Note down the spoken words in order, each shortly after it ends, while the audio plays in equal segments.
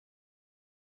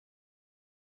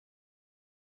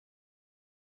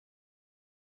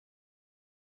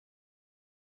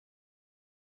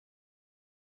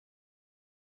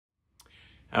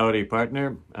Howdy,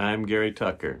 partner. I'm Gary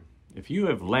Tucker. If you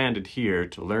have landed here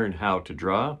to learn how to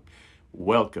draw,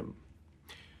 welcome.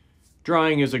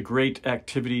 Drawing is a great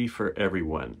activity for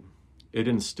everyone. It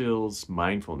instills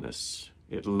mindfulness.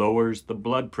 It lowers the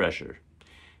blood pressure.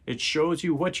 It shows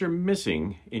you what you're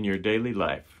missing in your daily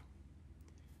life.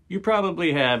 You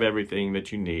probably have everything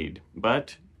that you need,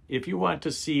 but if you want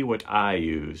to see what I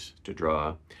use to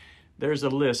draw, there's a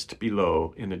list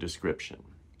below in the description.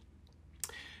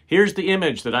 Here's the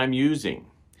image that I'm using.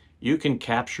 You can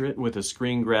capture it with a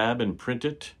screen grab and print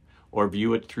it, or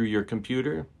view it through your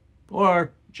computer,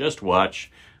 or just watch.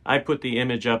 I put the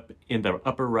image up in the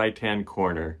upper right-hand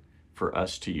corner for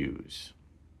us to use.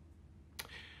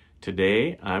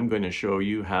 Today, I'm going to show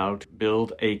you how to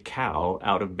build a cow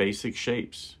out of basic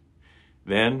shapes.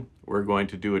 Then, we're going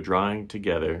to do a drawing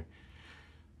together.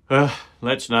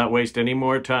 Let's not waste any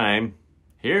more time.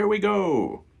 Here we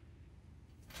go!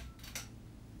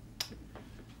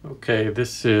 Okay,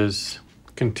 this is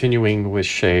continuing with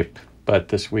shape, but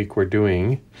this week we're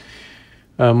doing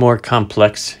more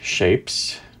complex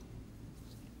shapes.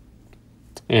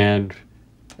 And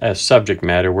as subject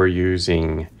matter, we're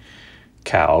using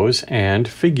cows and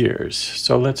figures.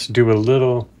 So let's do a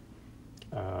little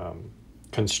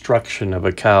construction of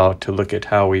a cow to look at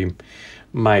how we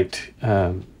might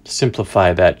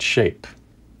simplify that shape.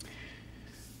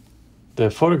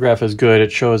 The photograph is good.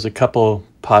 It shows a couple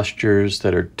postures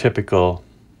that are typical,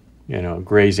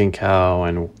 grazing cow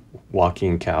and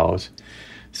walking cows.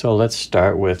 So let's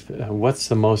start with what's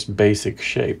the most basic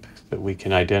shape that we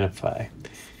can identify.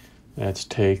 Let's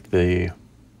take the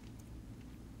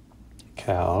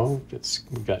cow.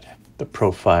 We've got the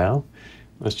profile.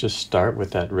 Let's just start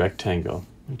with that rectangle,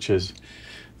 which is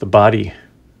the body,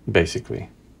 basically.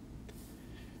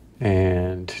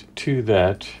 And to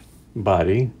that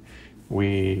body,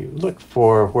 we look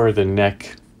for where the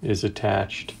neck is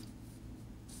attached.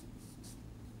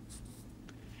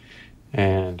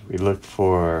 And we look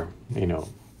for,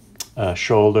 a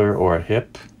shoulder or a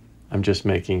hip. I'm just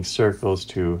making circles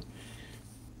to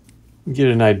get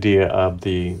an idea of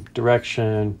the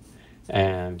direction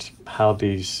and how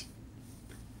these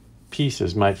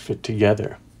pieces might fit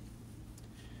together.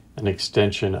 An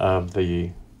extension of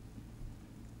the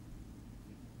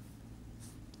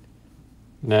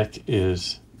neck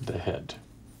is the head.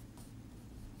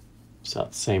 It's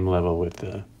at the same level with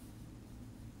the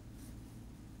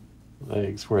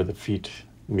legs where the feet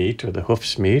meet or the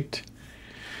hoofs meet.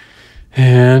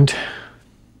 And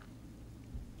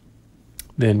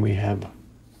then we have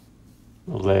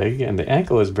a leg, and the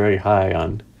ankle is very high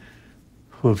on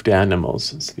hoofed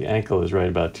animals. So the ankle is right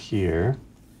about here.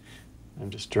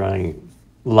 I'm just drawing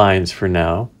lines for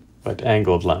now, but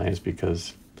angled lines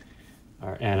because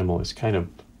our animal is kind of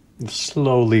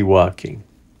slowly walking.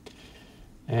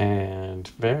 And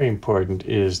very important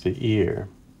is the ear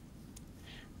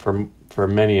for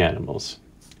many animals.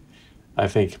 I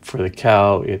think for the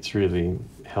cow, it's really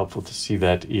helpful to see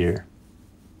that ear.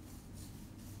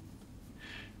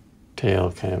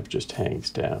 Tail kind of just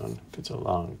hangs down if it's a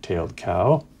long-tailed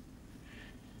cow.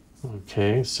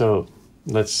 Okay, so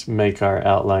let's make our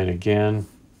outline again.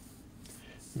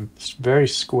 It's a very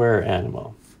square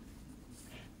animal.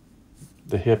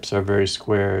 The hips are very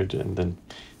squared, and then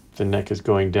the neck is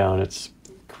going down. It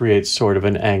creates sort of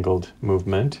an angled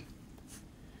movement.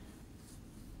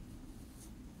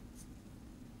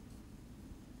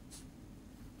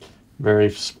 Very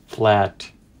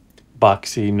flat,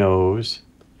 boxy nose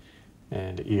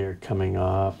and ear coming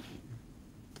off.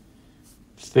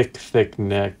 Thick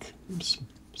neck,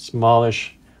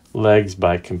 smallish legs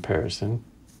by comparison.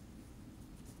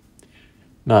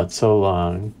 Not so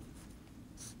long.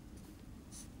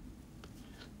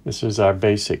 This is our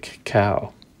basic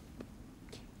cow.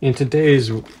 In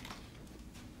today's work,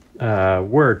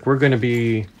 we're going to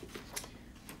be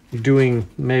doing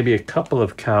maybe a couple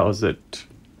of cows that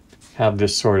have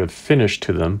this sort of finish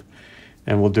to them,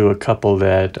 and we'll do a couple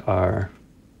that are,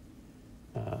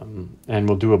 and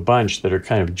we'll do a bunch that are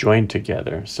kind of joined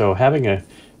together. So having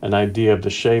an idea of the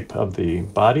shape of the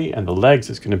body and the legs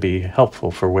is going to be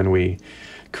helpful for when we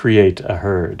create a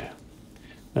herd.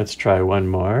 Let's try one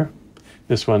more.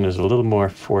 This one is a little more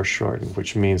foreshortened,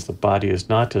 which means the body is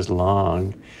not as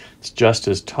long, it's just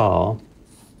as tall.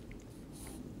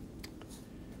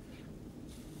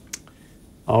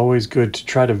 Always good to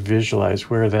try to visualize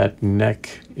where that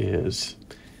neck is.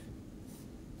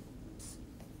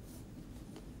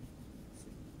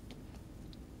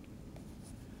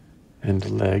 And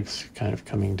the legs kind of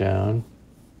coming down.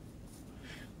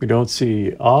 We don't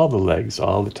see all the legs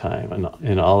all the time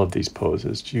in all of these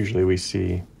poses. Usually we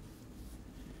see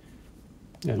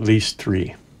at least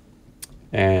 3.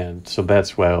 And so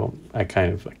that's why I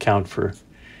kind of account for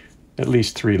at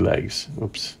least 3 legs.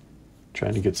 Oops,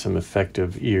 trying to get some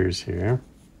effective ears here.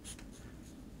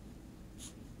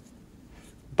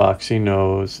 Boxy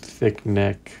nose, thick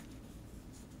neck.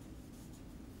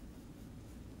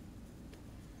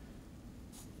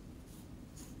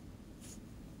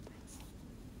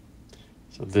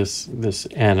 So this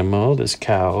animal, this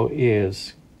cow,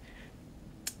 is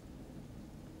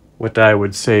what I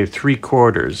would say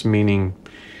 3/4, meaning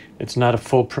it's not a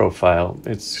full profile.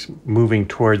 It's moving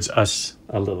towards us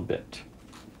a little bit.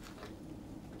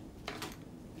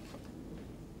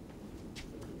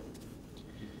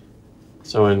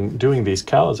 So in doing these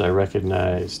cows, I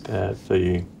recognized that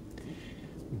the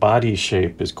body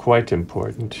shape is quite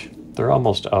important. They're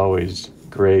almost always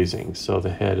grazing, so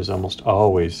the head is almost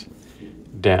always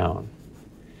down.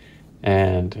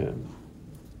 And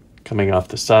coming off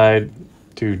the side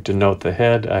to denote the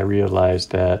head, I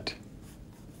realized that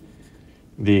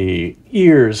the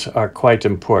ears are quite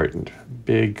important.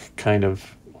 Big kind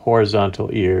of horizontal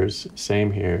ears,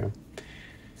 same here.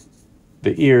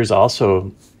 The ears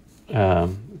also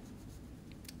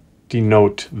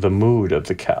denote the mood of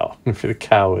the cow. If the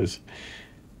cow is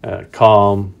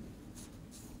calm,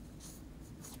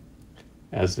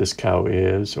 as this cow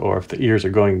is, or if the ears are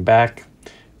going back,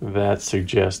 that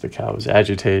suggests the cow is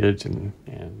agitated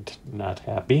and not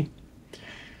happy.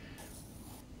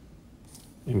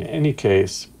 In any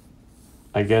case,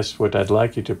 I guess what I'd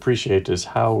like you to appreciate is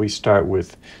how we start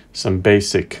with some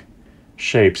basic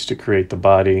shapes to create the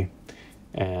body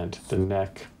and the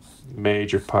neck,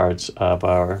 major parts of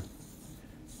our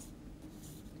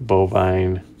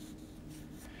bovine.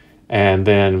 And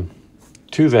then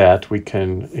to that, we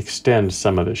can extend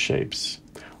some of the shapes.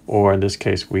 Or in this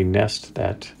case, we nest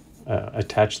that,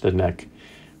 attach the neck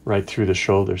right through the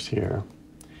shoulders here.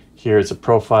 Here it's a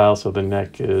profile, so the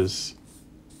neck is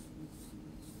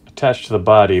attached to the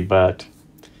body, but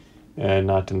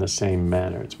not in the same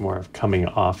manner. It's more of coming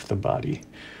off the body.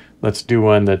 Let's do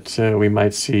one that we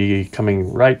might see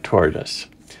coming right toward us.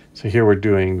 So here we're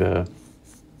doing the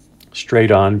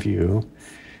straight on view,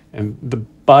 and the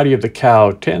body of the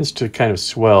cow tends to kind of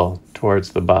swell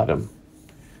towards the bottom,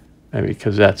 and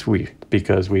because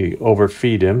we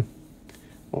overfeed him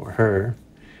or her.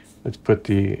 Let's put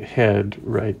the head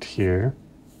right here.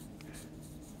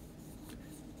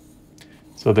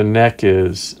 So the neck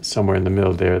is somewhere in the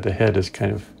middle there. The head is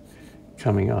kind of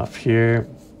coming off here.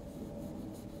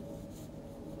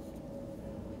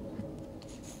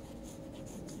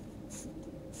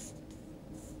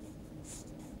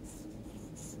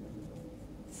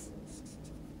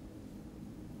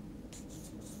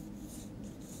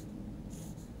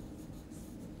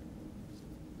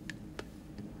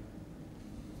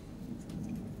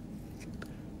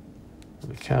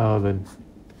 The cow, the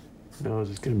nose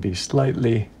is going to be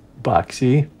slightly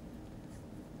boxy.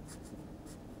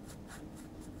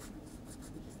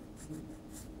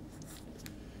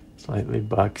 Slightly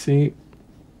boxy.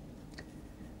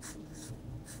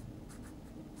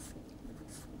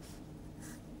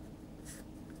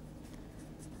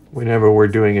 Whenever we're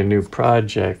doing a new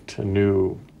project, a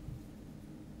new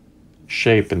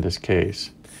shape in this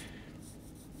case,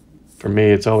 for me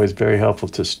it's always very helpful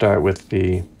to start with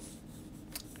the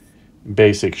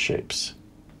basic shapes.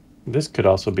 This could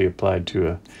also be applied to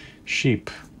a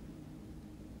sheep,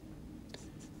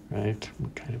 right?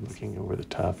 I'm kind of looking over the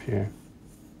top here.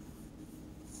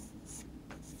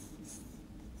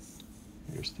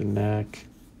 Here's the neck.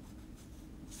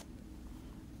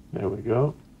 There we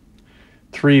go.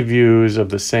 3 views of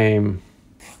the same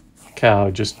cow,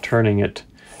 just turning it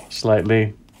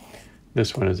slightly.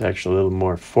 This one is actually a little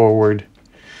more forward.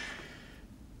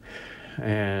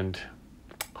 And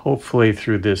hopefully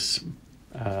through this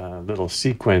little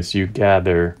sequence you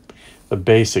gather the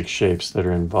basic shapes that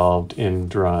are involved in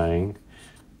drawing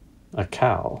a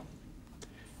cow.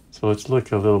 So let's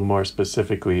look a little more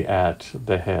specifically at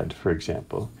the head, for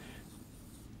example.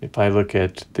 If I look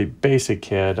at the basic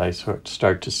head, I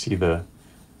start to see the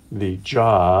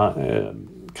jaw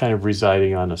kind of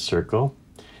residing on a circle.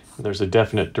 There's a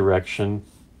definite direction.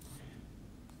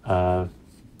 The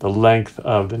length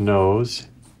of the nose,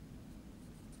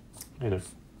 and it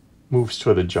moves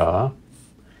to the jaw.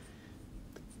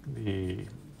 The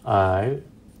eye,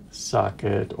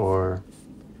 socket or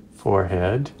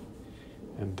forehead,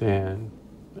 and then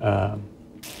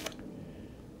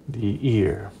the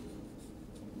ear,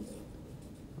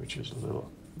 which is a little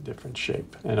different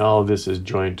shape. And all of this is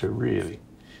joined to really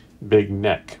big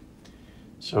neck.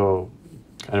 So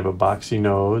kind of a boxy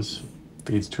nose,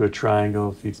 feeds to a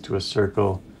triangle, feeds to a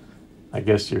circle. I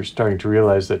guess you're starting to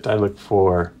realize that I look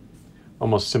for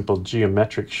almost simple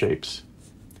geometric shapes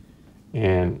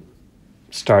and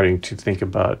starting to think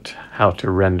about how to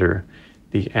render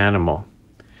the animal.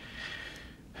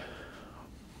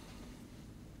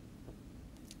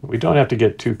 We don't have to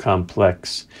get too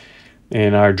complex.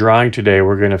 In our drawing today,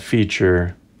 we're going to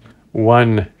feature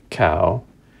one cow,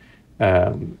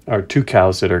 or two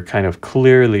cows that are kind of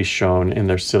clearly shown in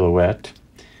their silhouette,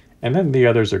 and then the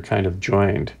others are kind of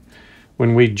joined.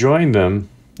 When we join them,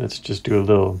 let's just do a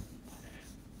little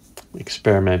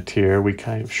experiment here. We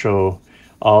kind of show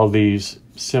all these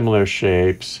similar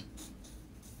shapes.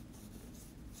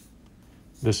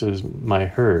 This is my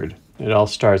herd. It all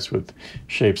starts with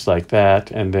shapes like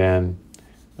that, and then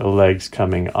the legs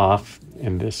coming off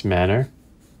in this manner.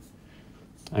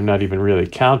 I'm not even really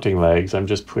counting legs, I'm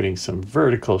just putting some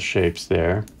vertical shapes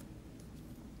there.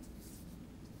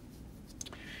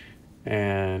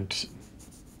 And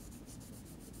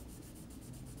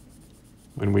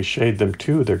when we shade them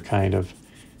too, they're kind of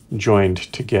joined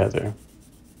together.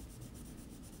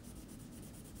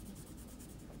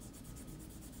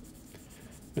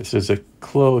 This is a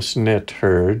close-knit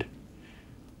herd.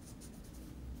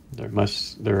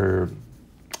 They're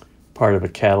part of a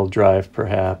cattle drive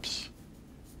perhaps,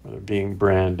 or they're being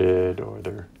branded, or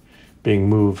they're being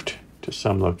moved to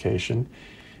some location.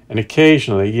 And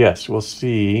occasionally, yes, we'll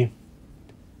see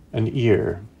an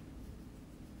ear,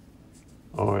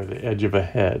 or the edge of a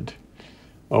head,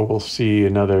 or we'll see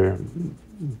another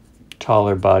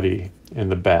taller body in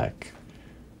the back,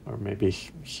 or maybe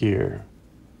here.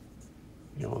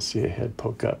 We'll see a head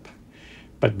poke up.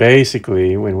 But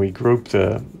basically, when we group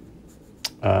the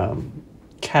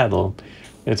cattle,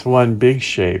 it's one big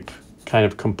shape, kind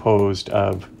of composed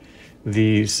of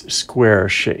these square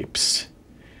shapes.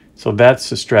 So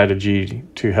that's the strategy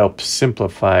to help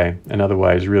simplify an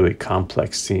otherwise really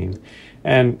complex scene.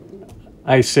 And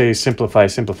I say simplify,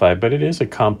 but it is a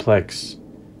complex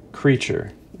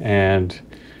creature. And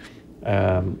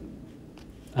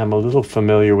I'm a little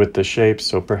familiar with the shapes,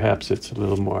 so perhaps it's a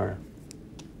little more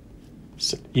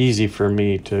easy for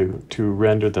me to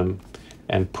render them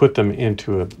and put them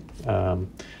into a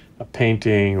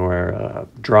painting or a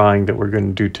drawing that we're going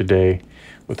to do today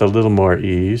with a little more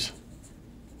ease.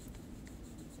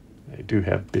 They do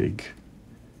have big,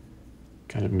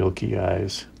 kind of milky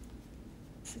eyes.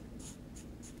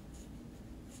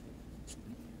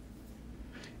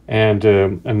 And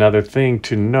another thing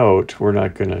to note, we're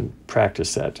not going to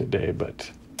practice that today, but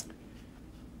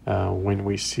when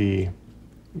we see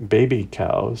baby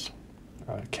cows,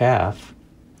 or a calf,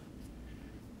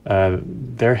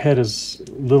 their head is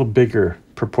a little bigger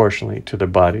proportionally to their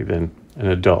body than an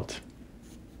adult.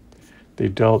 The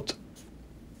adult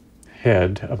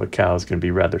head of a cow is going to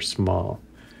be rather small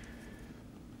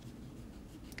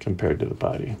compared to the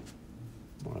body,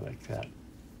 more like that.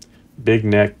 Big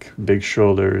neck, big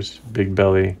shoulders, big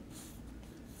belly,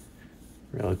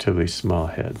 relatively small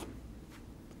head.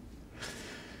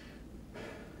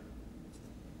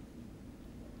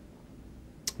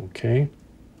 Okay.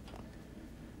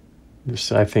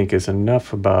 This, I think, is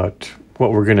enough about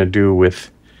what we're going to do with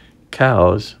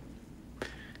cows.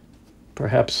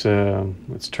 Perhaps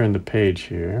let's turn the page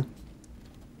here.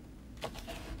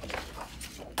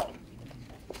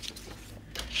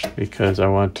 Because I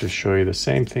want to show you the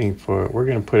same thing we're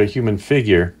going to put a human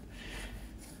figure.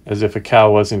 As if a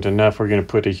cow wasn't enough, we're going to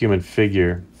put a human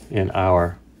figure in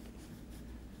our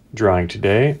drawing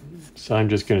today. So I'm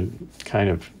just going to kind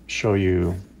of show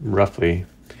you roughly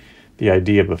the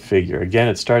idea of a figure. Again,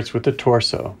 it starts with the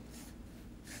torso.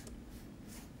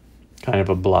 Kind of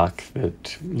a block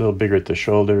that a little bigger at the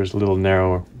shoulders, a little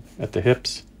narrower at the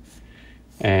hips,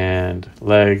 and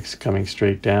legs coming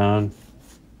straight down.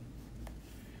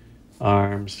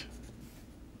 Arms,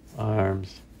 and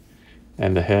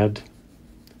the head.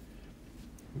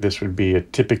 This would be a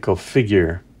typical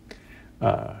figure,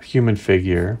 human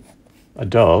figure,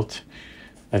 adult.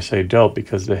 I say adult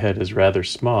because the head is rather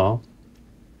small,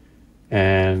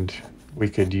 and we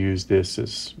could use this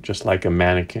as just like a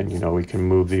mannequin. You know, we can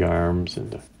move the arms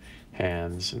and the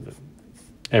hands and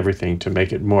everything to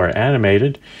make it more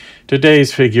animated.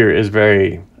 Today's figure is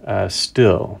very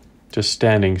still, just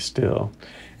standing still.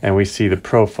 And we see the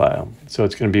profile. So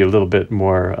it's going to be a little bit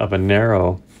more of a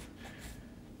narrow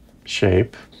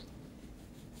shape.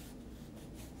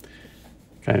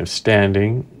 Kind of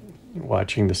standing,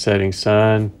 watching the setting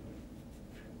sun.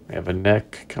 We have a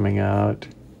neck coming out.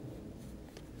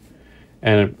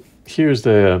 And here's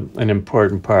an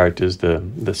important part is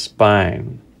the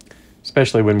spine,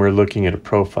 especially when we're looking at a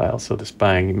profile. So the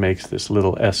spine makes this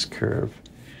little S curve.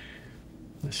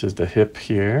 This is the hip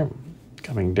here,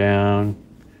 coming down.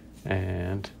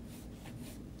 And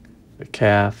the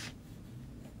calf.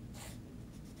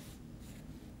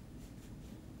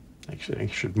 Actually, I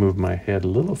should move my head a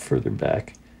little further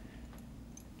back.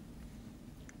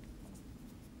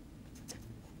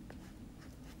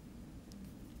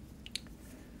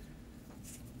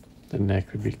 The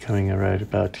neck would be coming right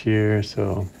about here,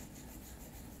 so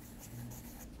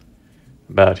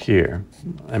about here.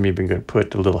 I'm even going to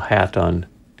put a little hat on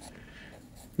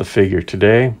the figure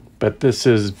today, but this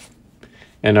is,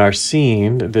 in our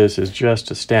scene, this is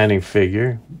just a standing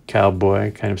figure,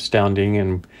 cowboy, kind of standing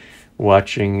and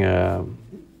watching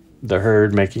the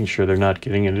herd, making sure they're not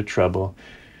getting into trouble.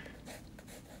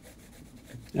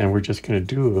 And we're just going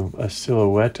to do a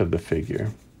silhouette of the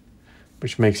figure,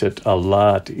 which makes it a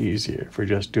lot easier if we're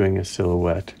just doing a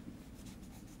silhouette.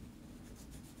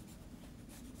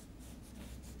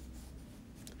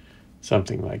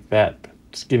 Something like that,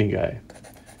 skinny guy.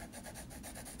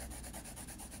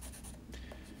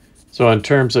 So in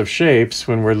terms of shapes,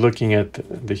 when we're looking at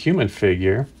the human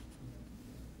figure,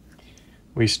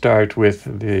 we start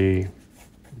with the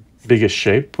biggest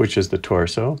shape, which is the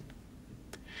torso.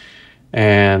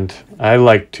 And I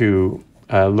like to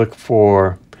look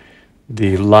for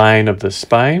the line of the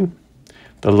spine,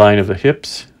 the line of the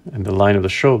hips, and the line of the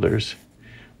shoulders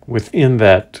within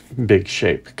that big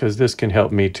shape, because this can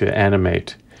help me to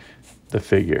animate the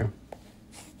figure.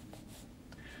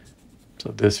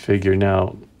 So this figure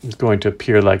now is going to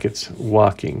appear like it's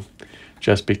walking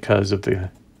just because of the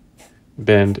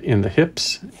bend in the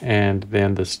hips and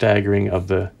then the staggering of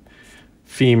the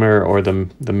femur or the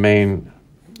main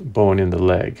bone in the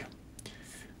leg.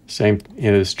 Same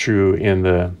is true in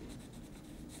the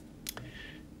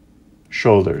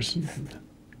shoulders.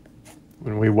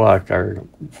 When we walk, our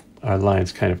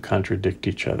lines kind of contradict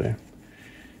each other.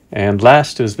 And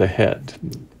last is the head.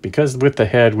 Because with the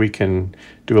head we can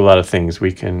do a lot of things.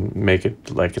 We can make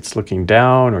it like it's looking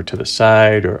down or to the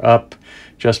side or up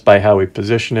just by how we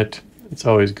position it. It's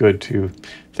always good to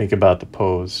think about the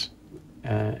pose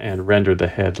and render the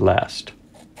head last.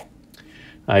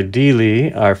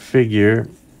 Ideally, our figure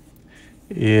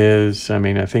is,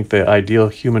 I think the ideal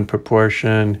human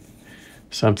proportion,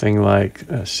 something like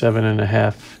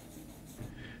 7.5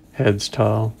 heads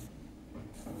tall.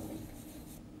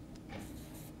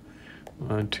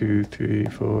 1, 2, 3,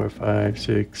 4, 5,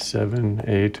 6, 7,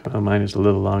 8. Well, mine is a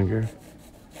little longer.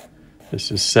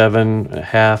 This is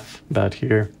 7.5, about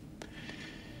here.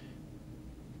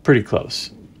 Pretty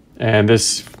close. And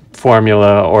this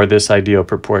formula or this ideal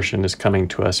proportion is coming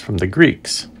to us from the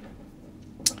Greeks.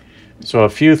 So a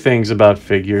few things about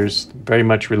figures, very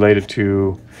much related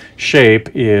to shape,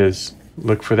 is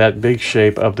look for that big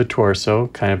shape of the torso,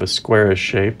 kind of a squarish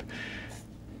shape.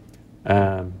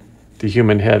 The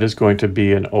human head is going to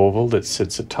be an oval that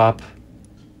sits atop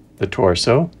the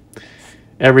torso.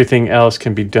 Everything else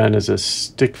can be done as a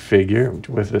stick figure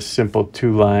with a simple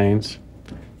 2 lines.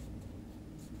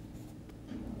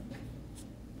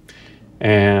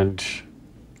 And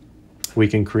we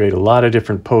can create a lot of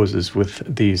different poses with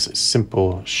these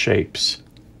simple shapes.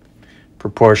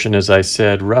 Proportion, as I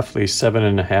said, roughly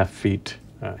 7.5 feet,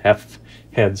 half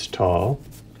heads tall.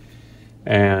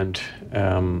 And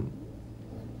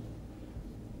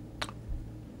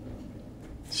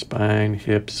spine,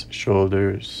 hips,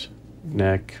 shoulders,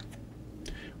 neck.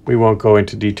 We won't go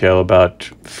into detail about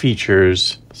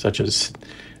features such as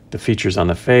the features on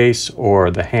the face or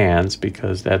the hands,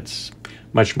 because that's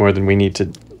much more than we need to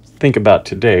think about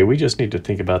today. We just need to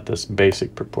think about this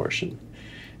basic proportion.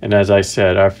 And as I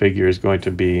said, our figure is going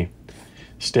to be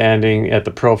standing at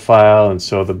the profile, and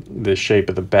so the shape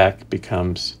of the back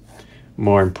becomes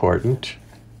more important,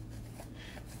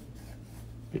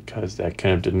 because that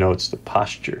kind of denotes the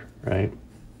posture, right?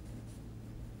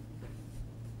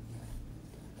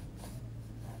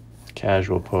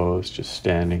 Casual pose, just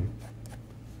standing.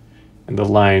 And the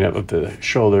line of the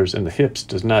shoulders and the hips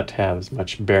does not have as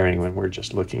much bearing when we're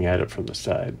just looking at it from the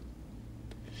side.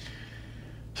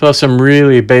 So some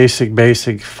really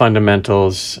basic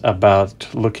fundamentals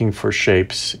about looking for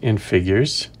shapes in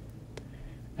figures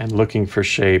and looking for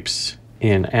shapes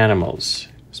in animals,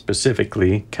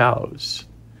 specifically cows.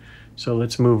 So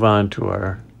let's move on to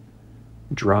our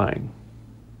drawing.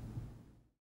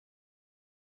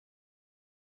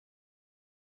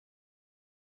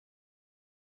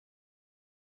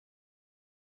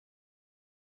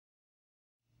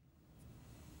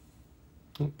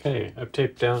 Okay, I've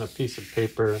taped down a piece of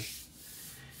paper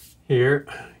here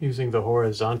using the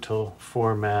horizontal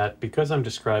format because I'm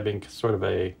describing sort of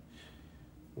a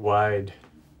wide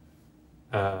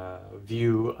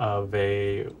view of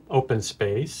a open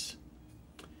space.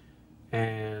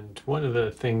 And one of the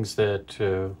things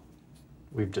that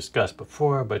we've discussed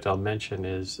before, but I'll mention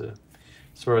is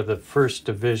sort of the first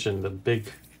division, the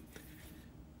big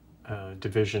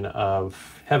division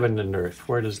of heaven and earth.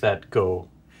 Where does that go?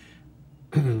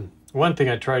 One thing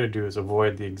I try to do is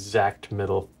avoid the exact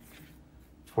middle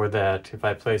for that. If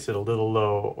I place it a little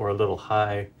low or a little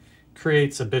high,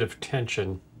 creates a bit of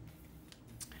tension,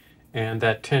 and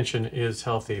that tension is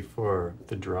healthy for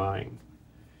the drawing.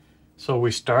 So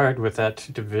we start with that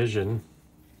division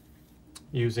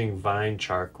using vine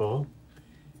charcoal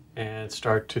and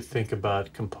start to think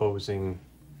about composing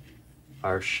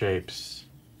our shapes.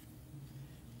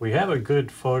 We have a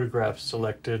good photograph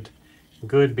selected,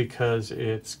 good because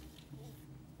it's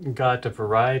got a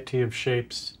variety of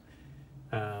shapes.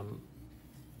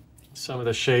 Some of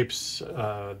the shapes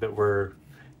that we're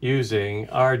using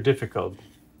are difficult,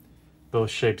 those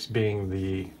shapes being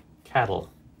the cattle.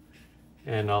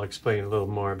 And I'll explain a little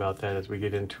more about that as we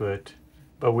get into it.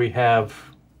 But we have,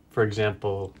 for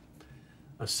example,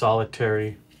 a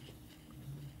solitary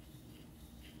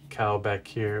cow back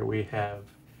here. We have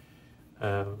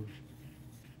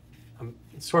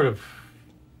sort of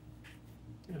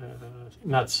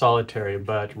not solitary,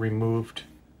 but removed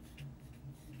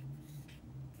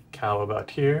cow about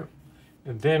here.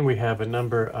 And then we have a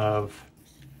number of,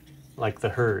 like the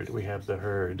herd. We have the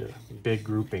herd, big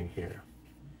grouping here.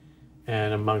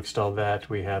 And amongst all that,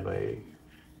 we have a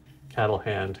cattle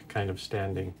hand kind of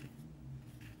standing.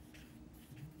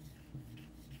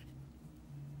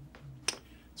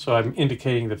 So I'm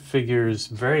indicating the figures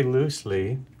very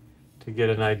loosely to get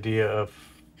an idea of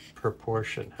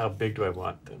proportion. How big do I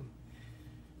want them?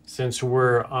 Since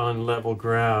we're on level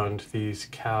ground, these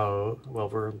cow, well,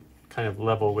 we're kind of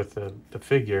level with the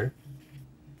figure.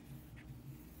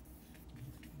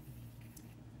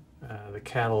 The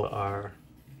cattle are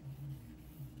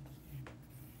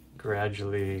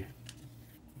gradually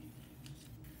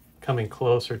coming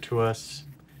closer to us.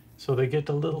 So they get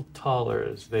a little taller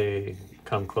as they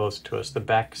come close to us. The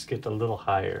backs get a little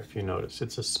higher, if you notice.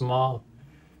 It's a small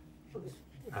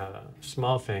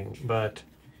thing, but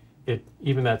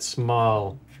even that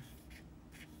small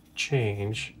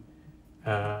change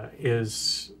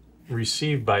is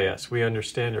received by us. We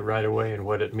understand it right away and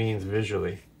what it means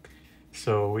visually.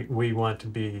 So we want to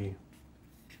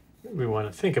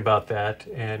think about that,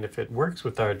 and if it works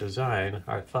with our design,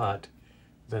 our thought,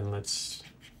 then let's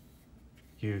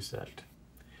use that.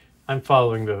 I'm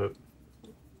following the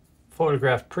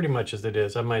photograph pretty much as it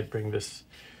is. I might bring this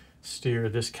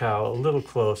cow a little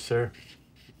closer,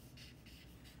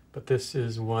 but this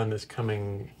is one that's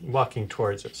walking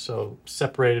towards us. So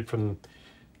separated from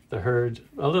the herd,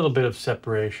 a little bit of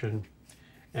separation,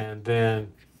 and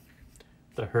then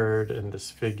the herd and this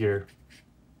figure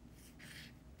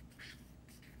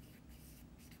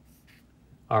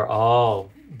are all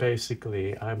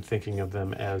basically, I'm thinking of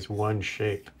them as one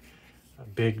shape, a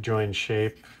big joined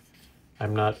shape.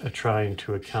 I'm not trying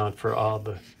to account for all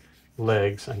the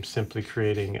legs. I'm simply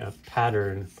creating a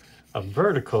pattern of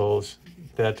verticals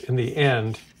that in the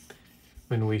end,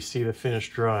 when we see the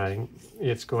finished drawing,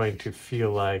 it's going to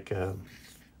feel like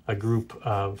a group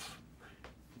of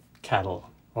cattle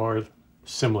or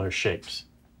similar shapes.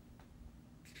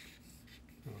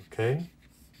 Okay,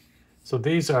 so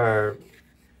these are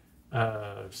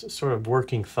sort of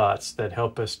working thoughts that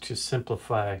help us to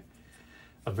simplify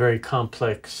a very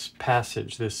complex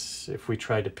passage. This, if we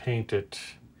try to paint it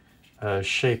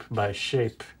shape by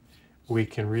shape, we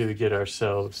can really get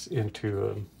ourselves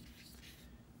into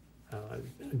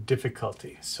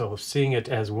difficulty. So seeing it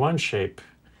as one shape,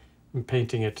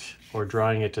 painting it or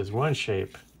drawing it as one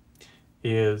shape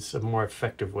is a more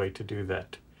effective way to do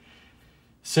that.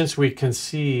 Since we can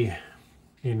see,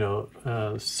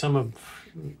 some of,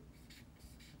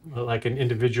 like an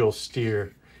individual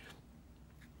steer,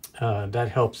 that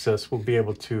helps us. We'll be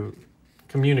able to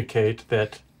communicate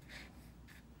that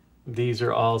these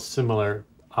are all similar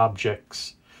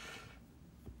objects.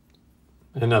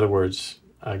 In other words,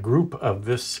 a group of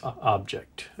this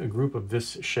object, a group of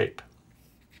this shape.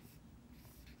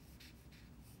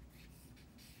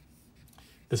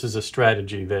 This is a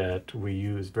strategy that we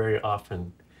use very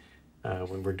often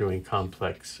when we're doing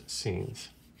complex scenes.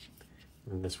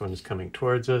 And this one is coming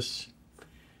towards us.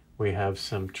 We have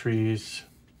some trees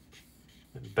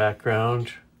in the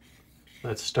background.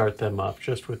 Let's start them off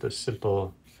just with a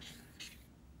simple,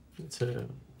 it's a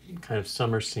kind of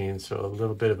summer scene, so a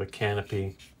little bit of a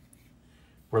canopy.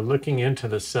 We're looking into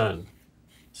the sun.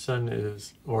 Sun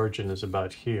origin is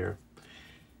about here.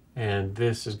 And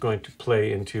this is going to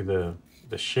play into the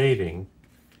shading.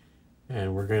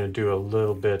 And we're going to do a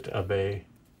little bit of a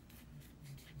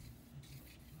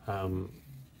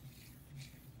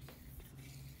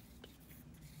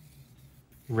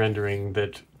rendering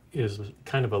that is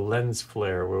kind of a lens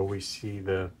flare where we see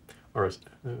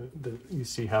you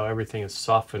see how everything is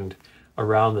softened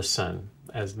around the sun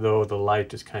as though the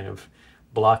light is kind of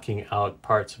blocking out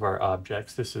parts of our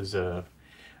objects. This is a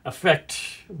effect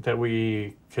that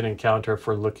we can encounter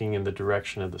for looking in the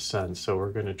direction of the sun. So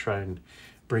we're going to try and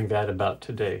bring that about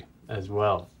today as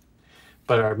well.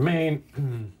 But our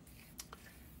main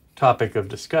topic of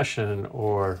discussion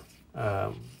or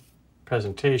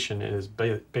presentation is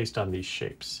based on these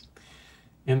shapes.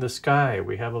 In the sky,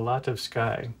 we have a lot of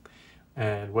sky.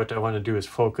 And what I want to do is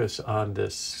focus on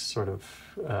this sort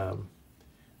of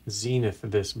zenith,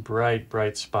 this bright,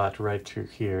 bright spot right through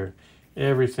here.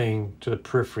 Everything to the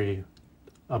periphery,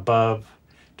 above,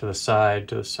 to the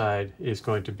side, is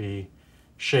going to be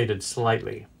shaded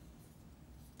slightly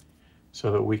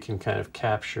so that we can kind of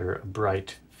capture a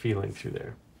bright feeling through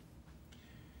there.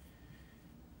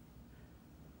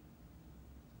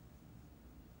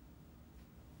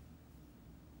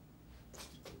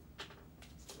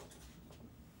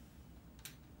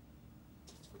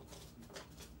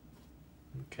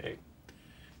 Okay,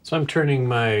 so I'm turning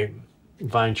my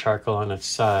vine charcoal on its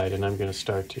side and I'm going to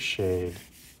start to shade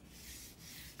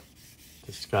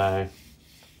the sky.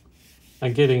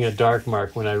 I'm getting a dark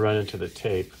mark when I run into the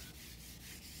tape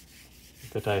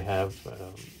that I have,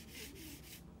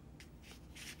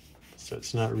 so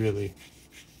it's not really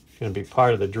going to be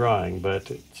part of the drawing, but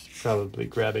it's probably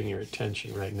grabbing your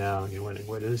attention right now and you're wondering,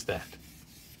 what is that?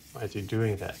 Why is he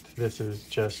doing that? This is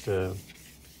just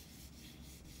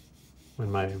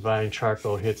when my vine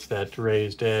charcoal hits that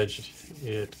raised edge,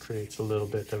 it creates a little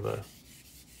bit of a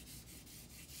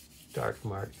dark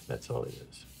mark. That's all it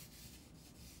is.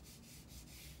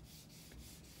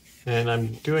 And I'm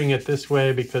doing it this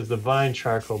way because the vine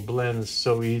charcoal blends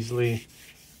so easily.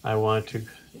 I want to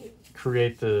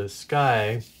create the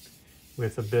sky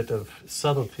with a bit of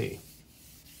subtlety,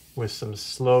 with some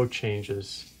slow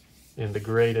changes in the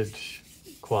graded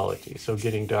quality. So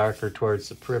getting darker towards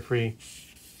the periphery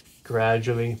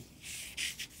gradually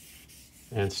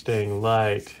and staying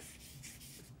light,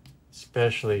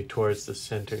 especially towards the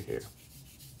center here.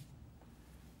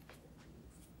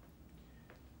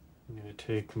 I'm going to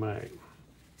take my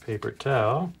paper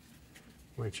towel,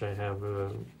 which I have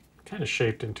kind of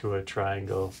shaped into a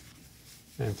triangle,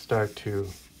 and start to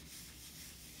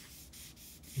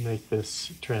make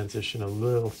this transition a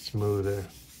little smoother.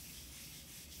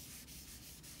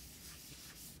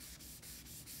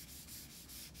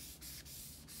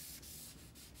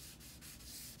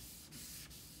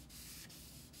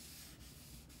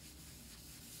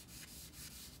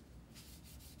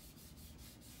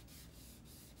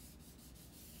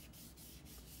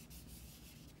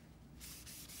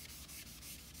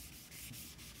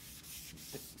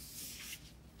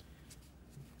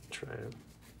 Try a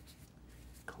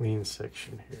clean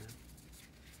section here.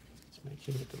 Just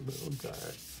making it a little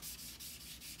dark.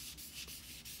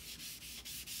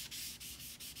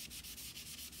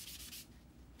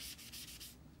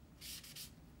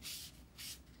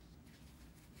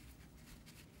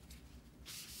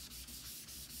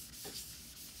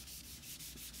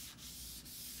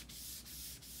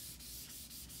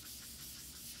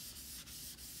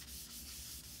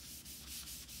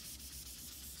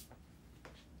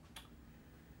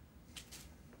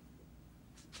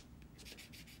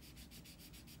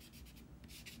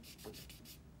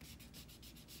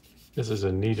 This is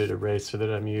a kneaded eraser that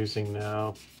I'm using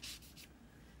now.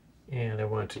 And I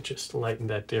want to just lighten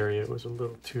that area. It was a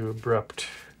little too abrupt.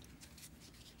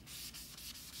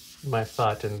 My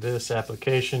thought in this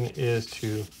application is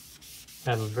to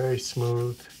have a very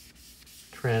smooth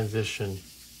transition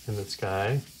in the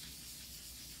sky.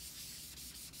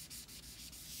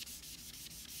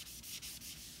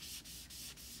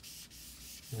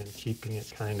 And keeping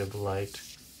it kind of light.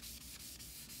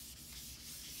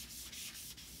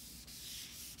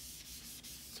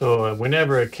 So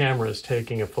whenever a camera is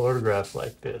taking a photograph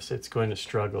like this, it's going to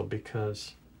struggle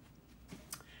because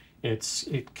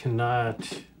it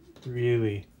cannot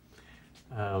really,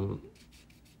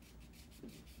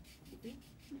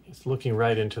 it's looking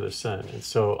right into the sun. And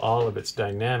so all of its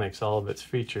dynamics, all of its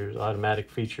features, automatic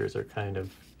features are kind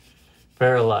of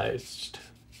paralyzed.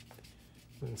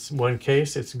 In one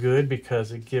case, it's good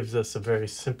because it gives us a very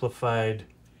simplified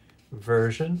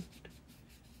version,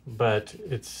 but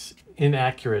it's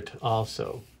inaccurate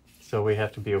also. So we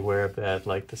have to be aware of that.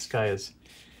 Like the sky is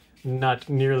not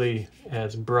nearly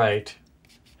as bright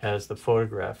as the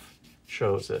photograph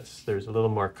shows us. There's a little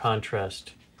more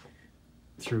contrast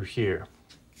through here.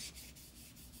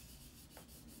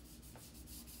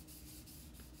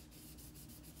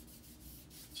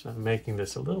 So I'm making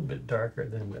this a little bit darker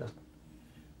than the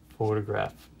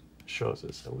photograph shows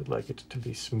us. I would like it to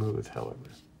be smooth,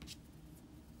 however.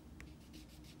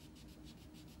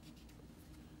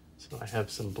 So I have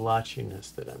some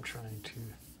blotchiness that I'm trying to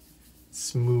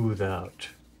smooth out.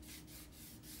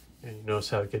 And you notice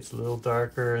how it gets a little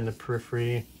darker in the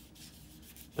periphery.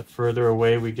 The further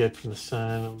away we get from the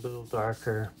sun, a little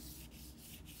darker.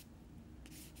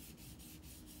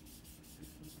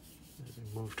 As we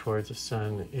move towards the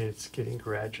sun, it's getting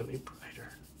gradually brighter.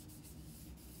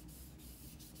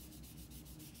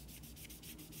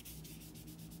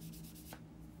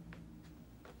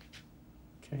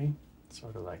 Okay,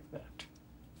 sort of like that.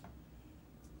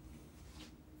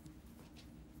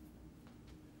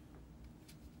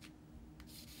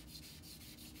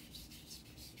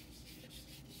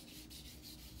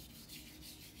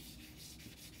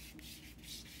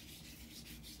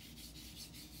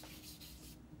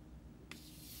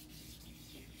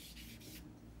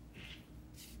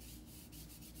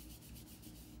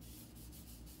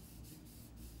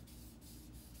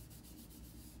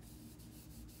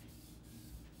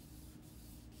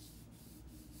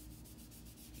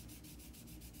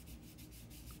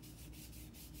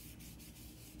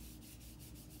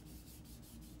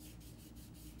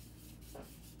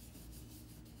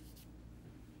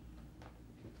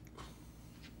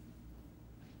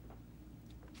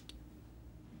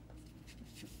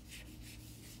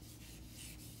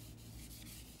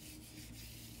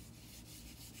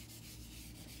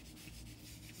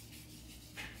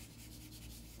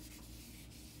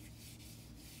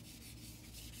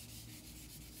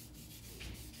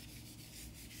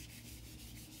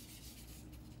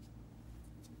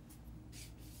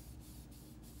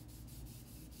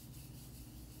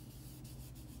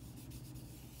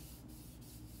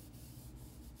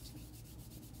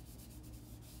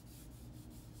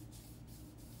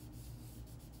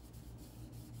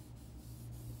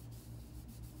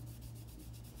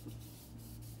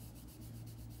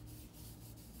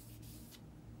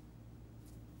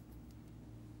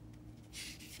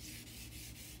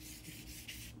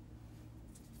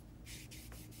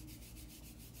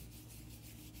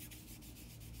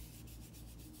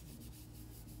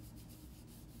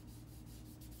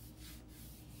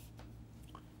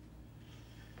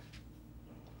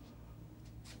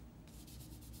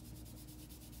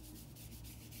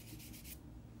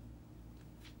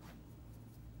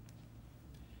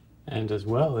 And as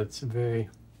well, there's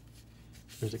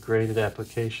a graded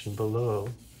application below.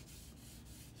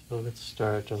 So let's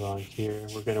start along here.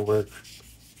 We're going to work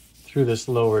through this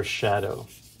lower shadow,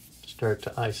 start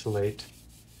to isolate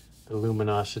the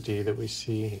luminosity that we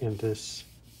see in this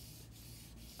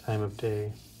time of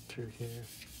day through here.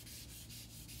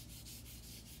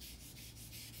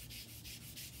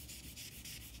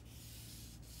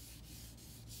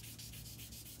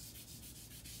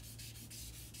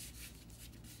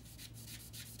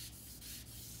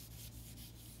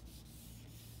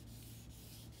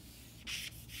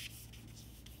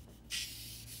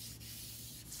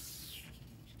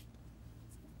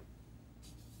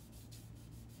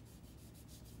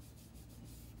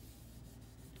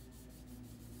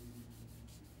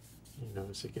 You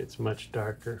notice it gets much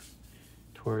darker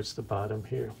towards the bottom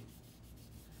here.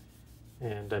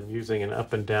 And I'm using an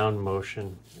up and down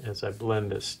motion as I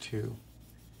blend this to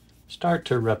start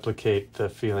to replicate the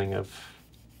feeling of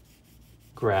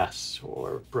grass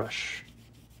or brush.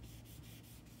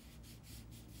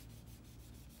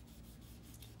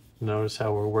 Notice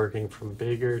how we're working from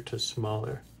bigger to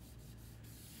smaller.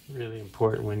 Really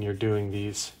important when you're doing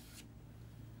these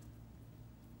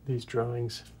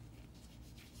drawings.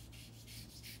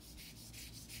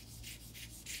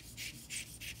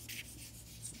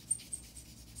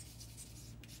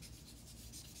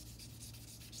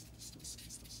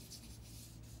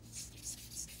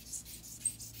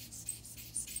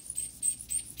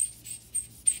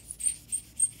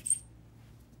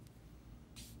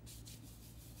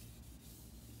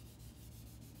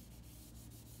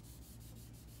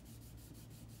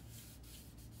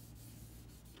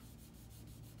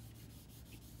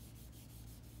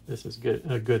 This is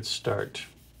a good start.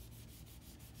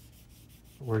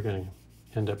 We're going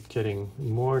to end up getting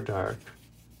more dark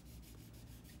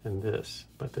than this,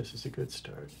 but this is a good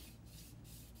start.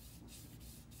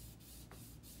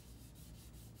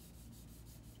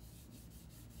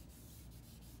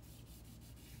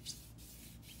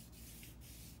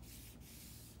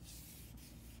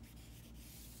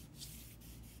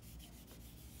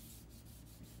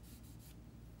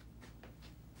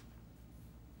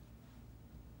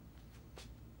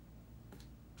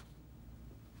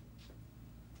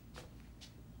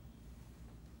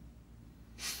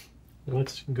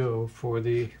 Let's go for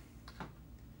the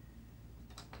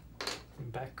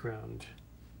background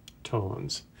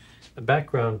tones. The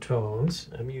background tones,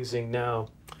 I'm using now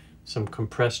some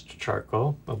compressed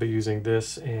charcoal. I'll be using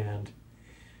this and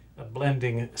a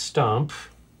blending stump,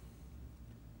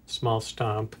 small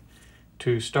stump,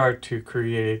 to start to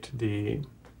create the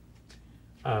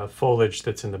foliage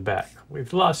that's in the back.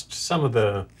 We've lost some of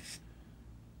the,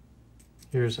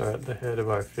 here's the head of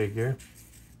our figure,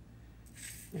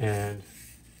 and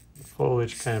the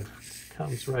foliage kind of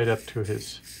comes right up to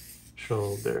his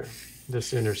shoulder.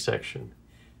 This intersection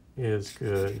is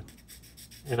good.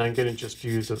 And I'm going to just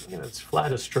use as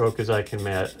flat a stroke as I can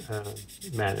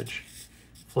manage.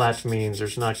 Flat means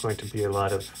there's not going to be a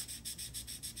lot of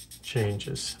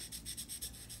changes.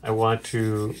 I want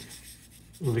to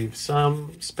leave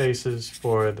some spaces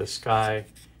for the sky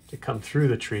to come through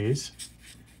the trees.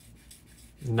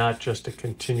 Not just a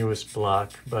continuous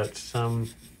block, but some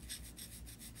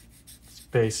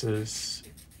spaces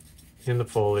in the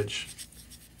foliage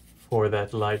for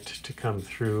that light to come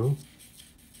through.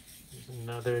 There's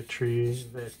another tree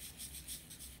that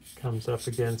comes up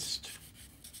against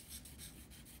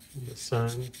the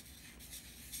sun.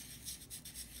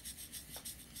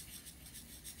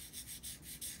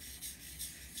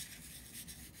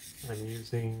 I'm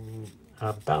using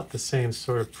about the same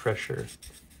sort of pressure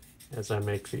as I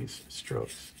make these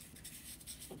strokes.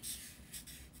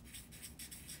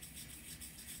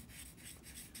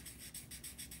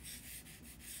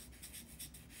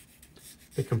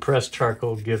 The compressed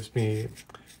charcoal gives me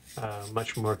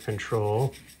much more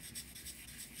control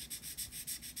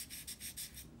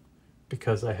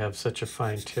because I have such a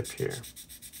fine tip here.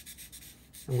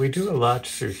 And we do a lot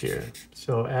through here.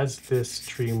 So as this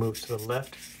tree moves to the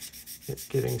left, it's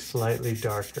getting slightly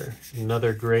darker.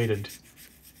 Another graded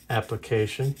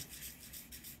application.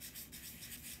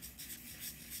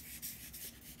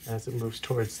 As it moves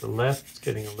towards the left, it's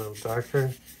getting a little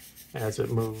darker. As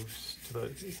it moves to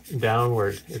the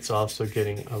downward, it's also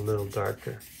getting a little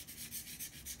darker.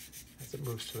 As it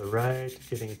moves to the right,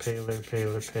 getting paler,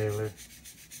 paler, paler,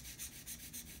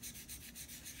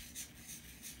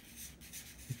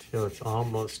 until it's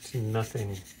almost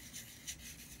nothing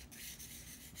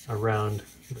around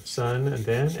the sun. And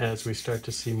then as we start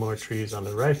to see more trees on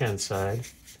the right-hand side,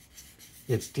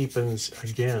 it deepens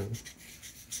again.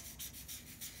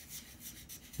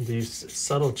 These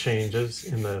subtle changes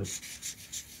in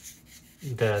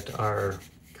that are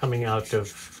coming out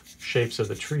of shapes of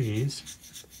the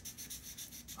trees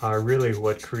are really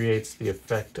what creates the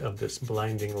effect of this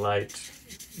blinding light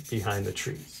behind the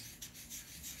trees.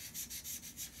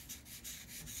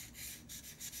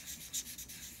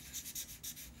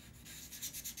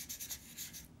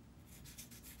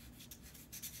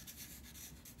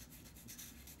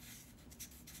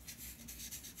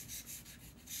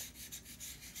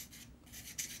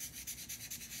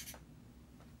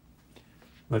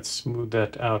 Let's smooth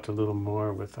that out a little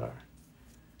more with our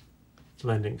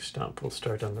blending stump. We'll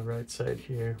start on the right side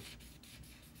here.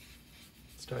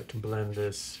 Start to blend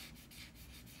this.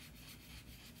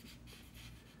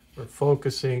 We're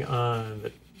focusing on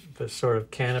the sort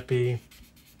of canopy.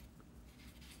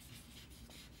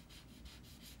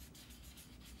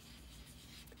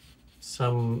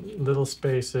 Some little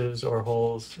spaces or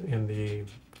holes in the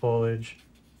foliage.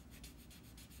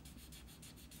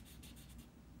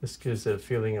 This gives a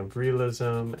feeling of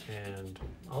realism and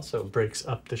also breaks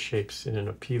up the shapes in an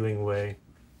appealing way.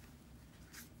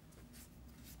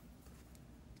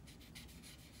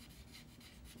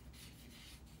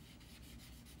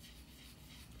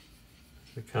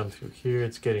 As we come through here,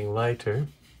 it's getting lighter,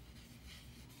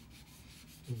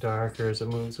 darker as it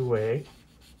moves away.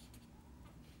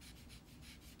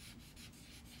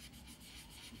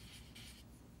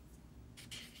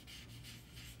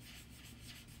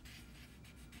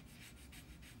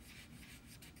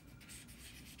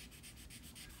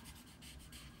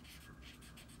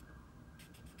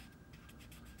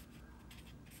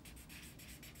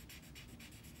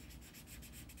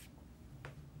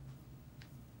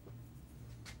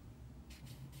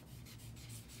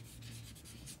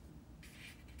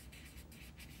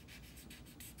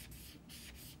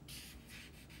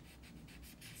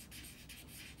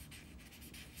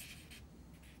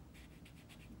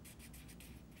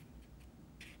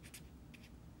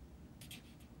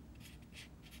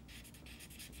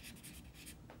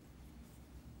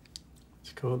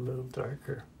 Go a little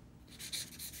darker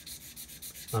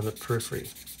on the periphery.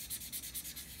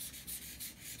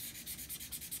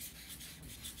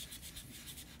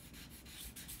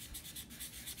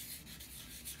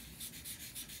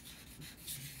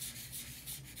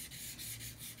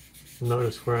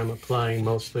 Notice where I'm applying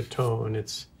most of the tone.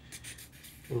 It's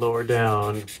lower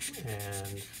down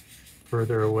and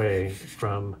further away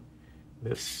from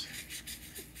this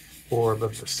orb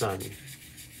of the sun.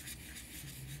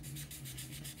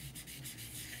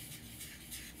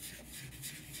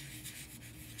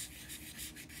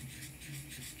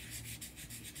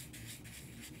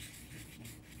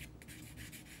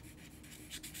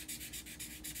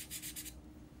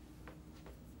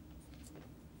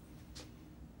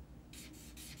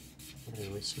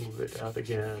 And we smooth it out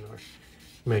again or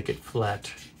make it flat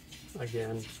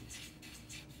again.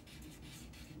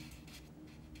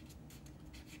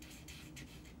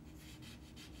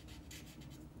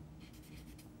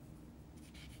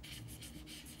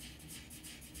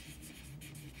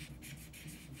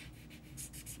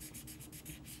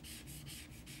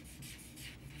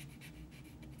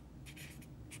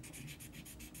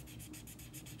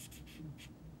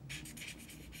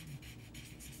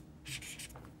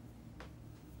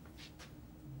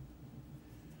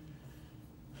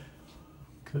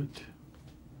 Good.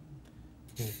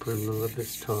 And put a little of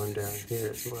this tone down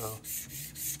here as well.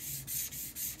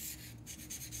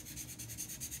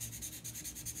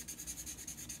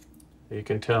 You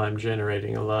can tell I'm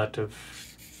generating a lot of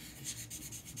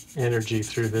energy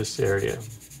through this area,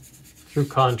 through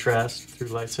contrast, through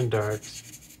lights and darks.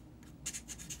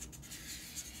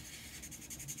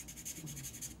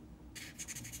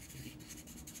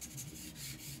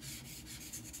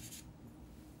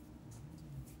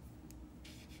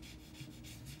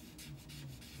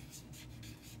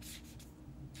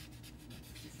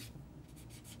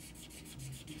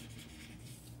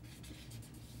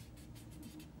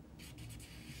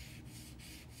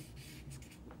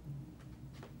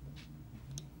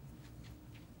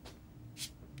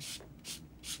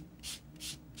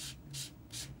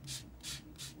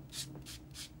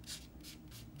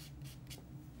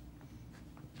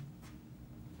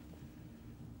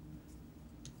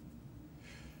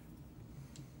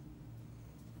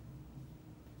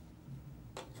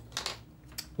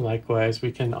 Likewise,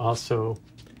 we can also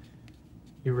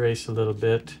erase a little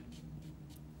bit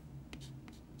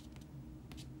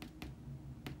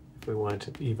if we want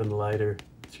it even lighter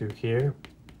through here.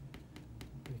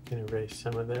 We can erase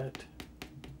some of that.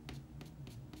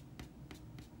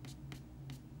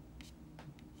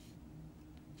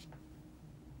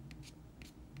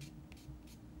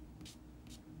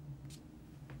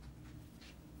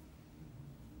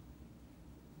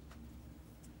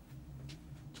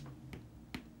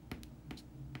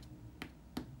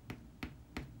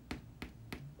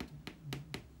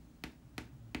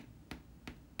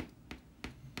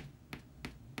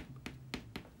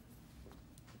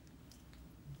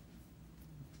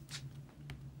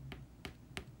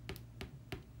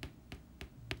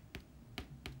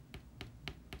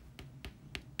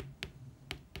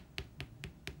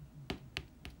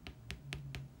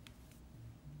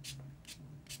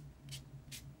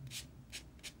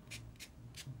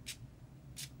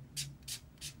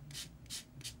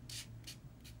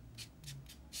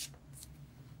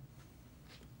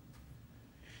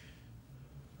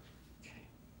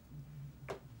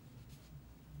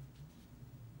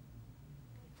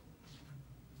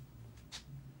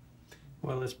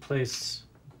 Well, let's place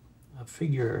a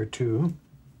figure or two.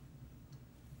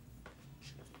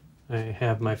 I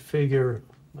have my figure,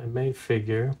 my main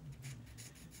figure,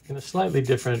 in a slightly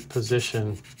different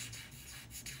position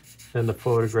than the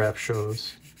photograph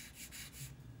shows.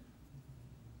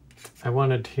 I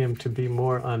wanted him to be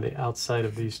more on the outside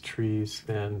of these trees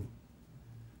than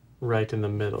right in the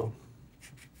middle.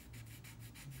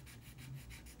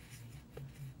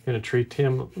 I'm going to treat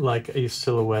him like a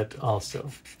silhouette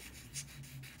also.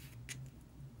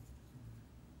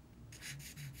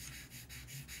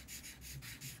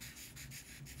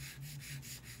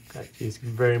 He's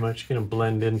very much going to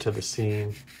blend into the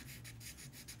scene.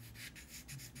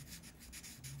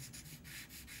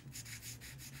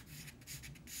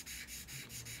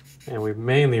 And we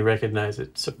mainly recognize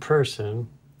it's a person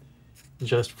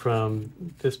just from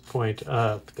this point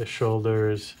up, the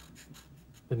shoulders,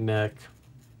 the neck,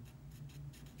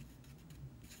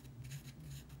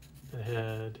 the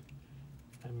head.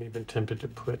 I'm even tempted to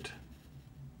put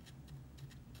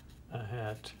a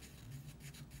hat.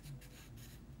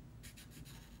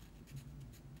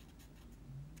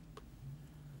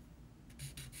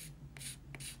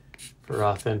 For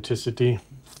authenticity.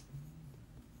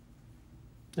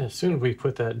 As soon as we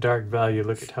put that dark value,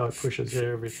 look at how it pushes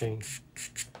everything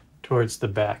towards the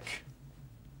back.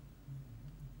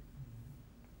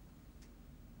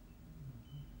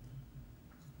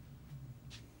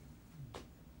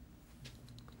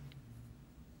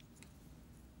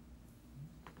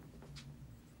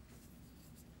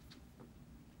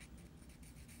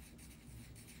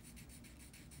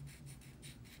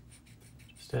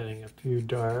 Just adding a few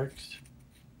darks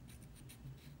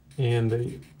in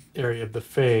the area of the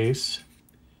face.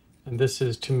 And this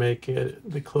is to make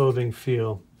the clothing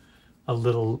feel a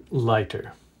little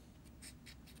lighter.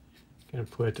 Going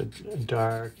to put a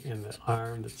dark in the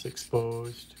arm that's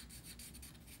exposed.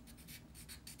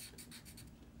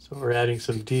 So we're adding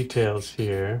some details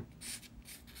here.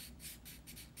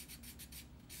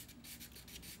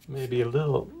 Maybe a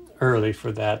little early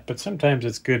for that, but sometimes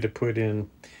it's good to put in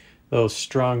those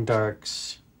strong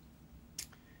darks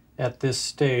at this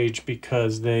stage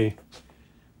because they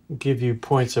give you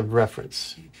points of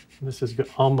reference. This is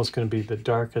almost going to be the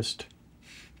darkest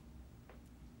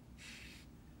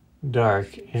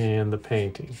dark in the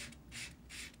painting.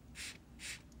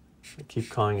 I keep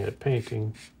calling it a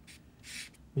painting,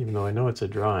 even though I know it's a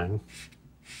drawing.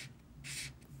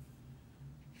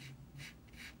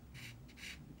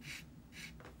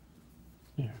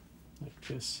 Here, like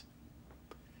this.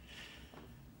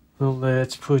 Well,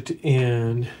 let's put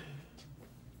in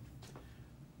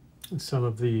some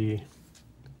of the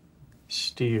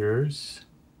steers.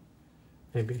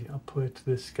 Maybe I'll put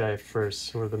this guy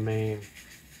first, or the main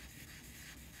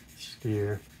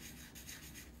steer.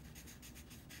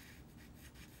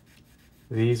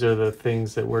 These are the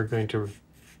things that we're going to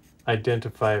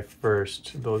identify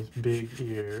first, those big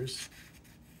ears.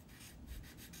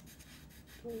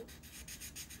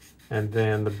 And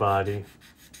then the body.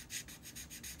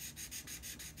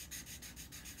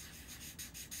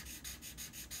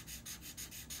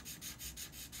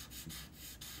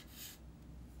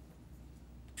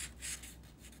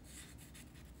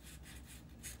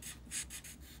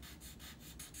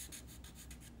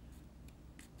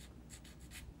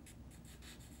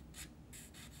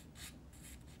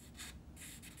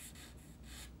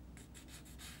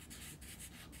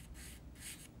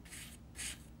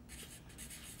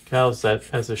 Cows that,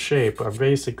 as a shape, are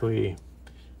basically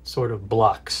sort of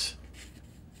blocks,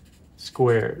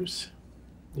 squares.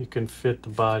 You can fit the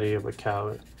body of a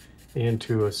cow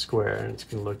into a square, and it's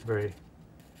going to look very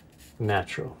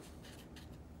natural.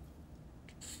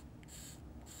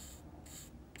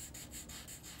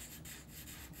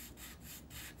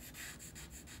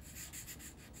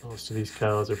 Most of these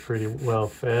cows are pretty well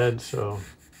fed, so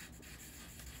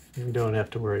we don't have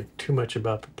to worry too much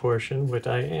about proportion. What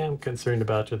I am concerned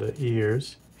about are the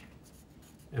ears,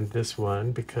 and this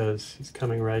one, because he's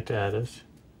coming right at us,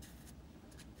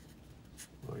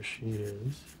 or she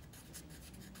is.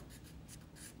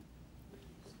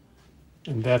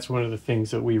 And that's one of the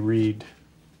things that we read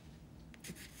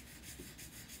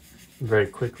very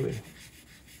quickly.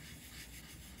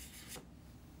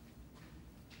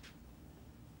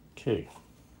 Okay.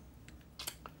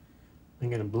 I'm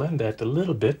going to blend that a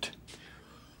little bit.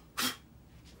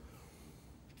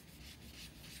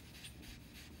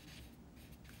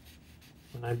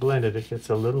 When I blend it, it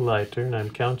gets a little lighter, and I'm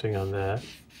counting on that.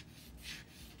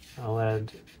 I'll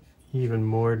add even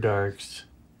more darks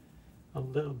a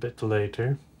little bit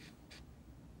later.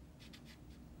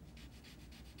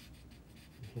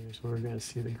 Here's where we're going to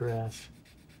see the grass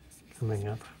coming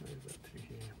up. Right about through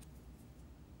here.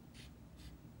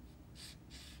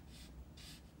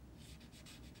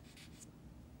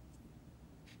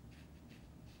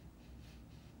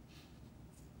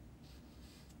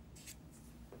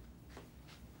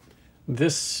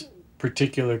 This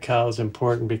particular cow is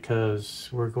important because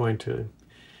we're going to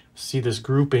see this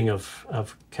grouping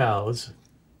of cows,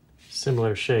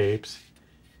 similar shapes,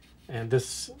 and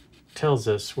this tells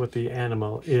us what the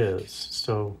animal is.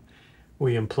 So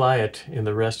we imply it in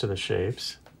the rest of the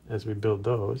shapes as we build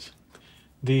those.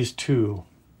 These two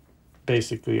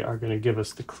basically are going to give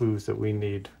us the clues that we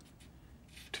need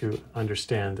to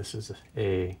understand this is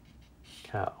a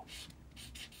cow.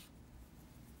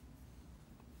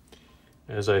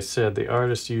 As I said, the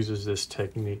artist uses this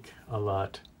technique a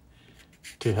lot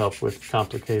to help with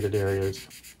complicated areas.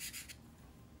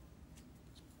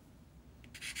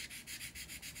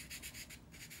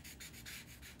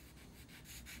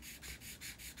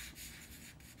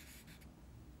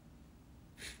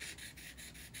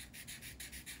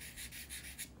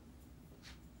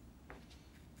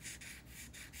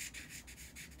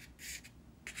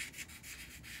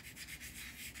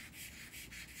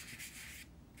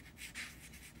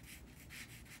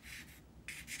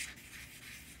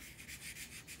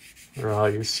 Where all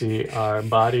you see are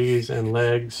bodies and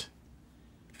legs.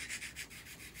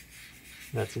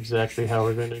 That's exactly how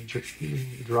we're going to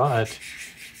draw it,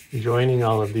 joining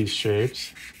all of these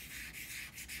shapes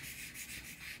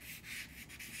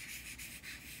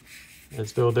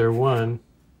as though they're one.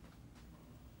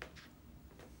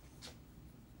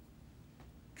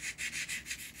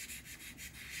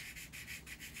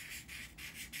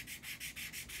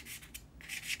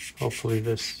 hopefully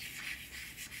this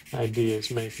idea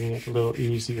is making it a little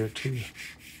easier to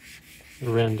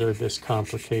render this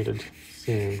complicated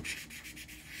scene.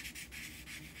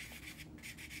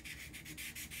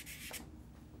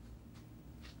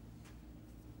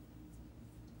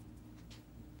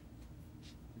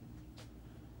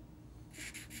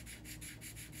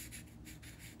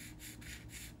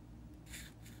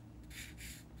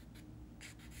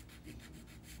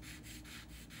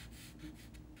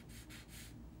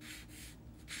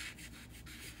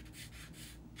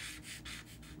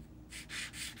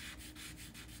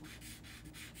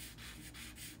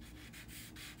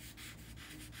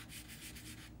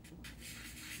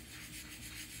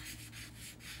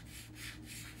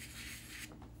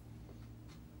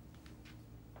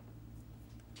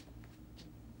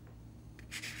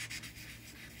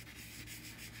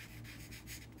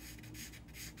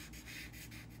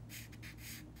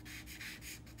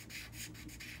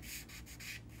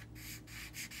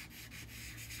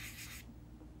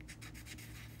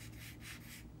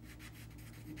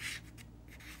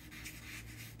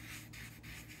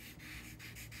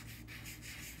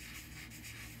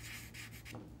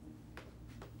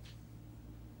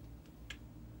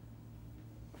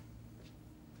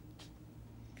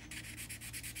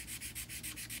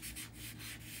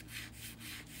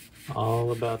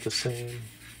 All about the same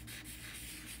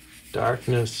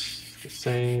darkness, the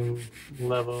same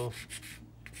level.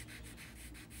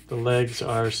 The legs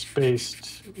are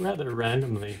spaced rather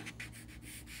randomly.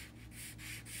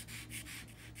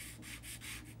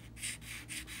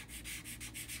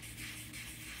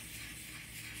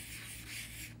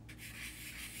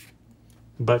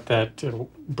 But that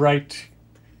bright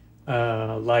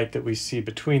light that we see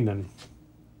between them,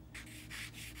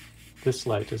 this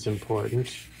light is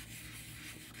important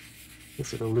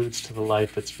because it alludes to the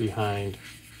light that's behind.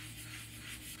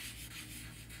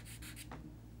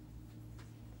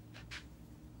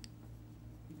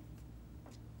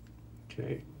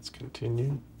 Okay, let's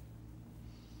continue.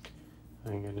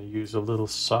 I'm going to use a little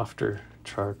softer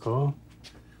charcoal.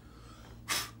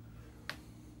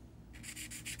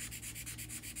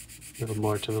 A little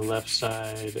more to the left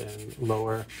side and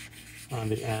lower on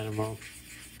the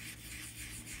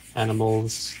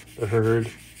animals, the herd.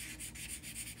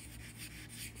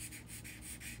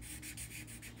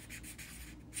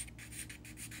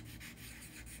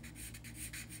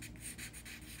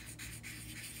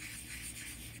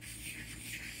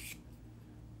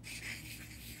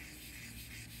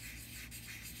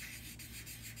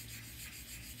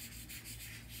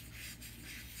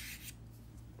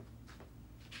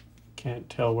 Can't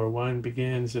tell where one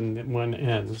begins and one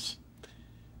ends.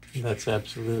 That's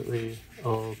absolutely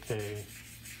okay.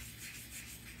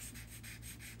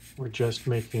 We're just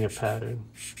making a pattern.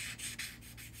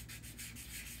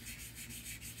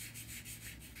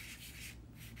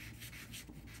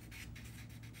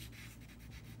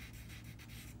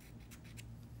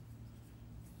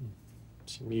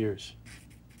 Some ears.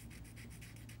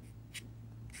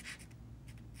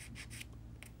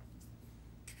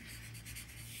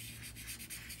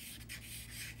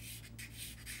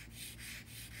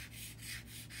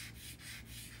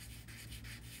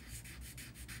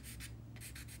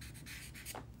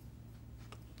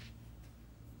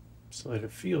 So that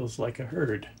it feels like a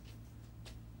herd.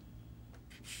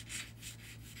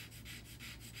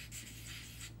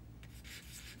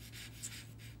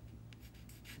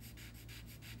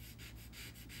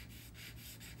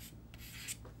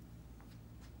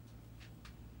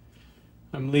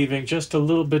 I'm leaving just a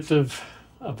little bit of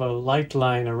a light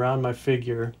line around my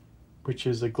figure, which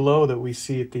is a glow that we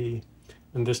see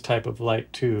in this type of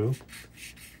light too.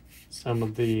 Some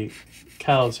of the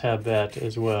cows have that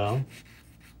as well.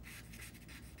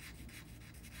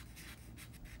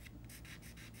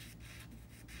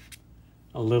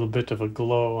 A little bit of a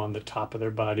glow on the top of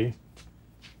their body.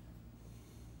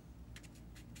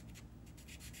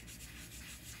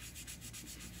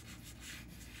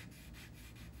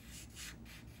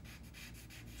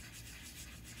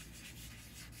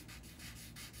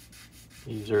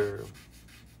 These are,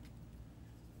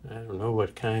 I don't know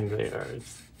what kind they are.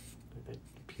 They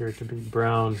appear to be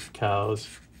brown cows.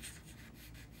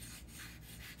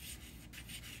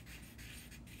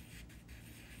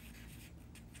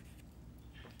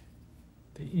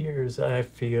 The ears, I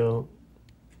feel,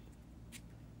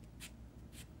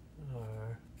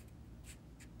 are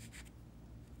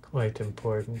quite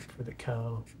important for the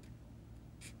cow.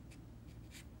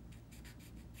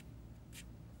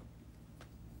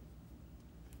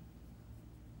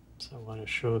 So I want to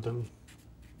show them.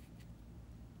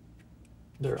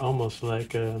 They're almost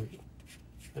like a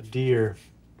deer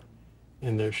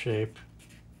in their shape.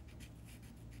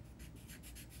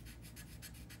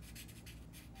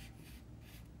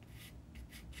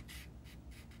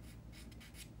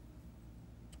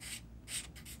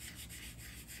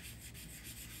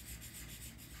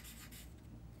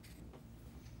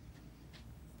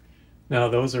 Now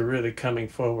those are really coming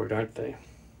forward, aren't they?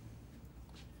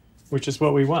 Which is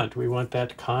what we want. We want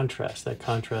that contrast. That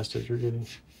contrast is really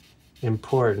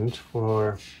important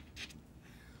for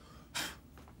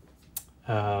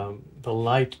the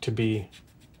light to be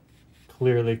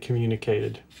clearly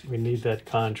communicated. We need that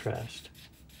contrast.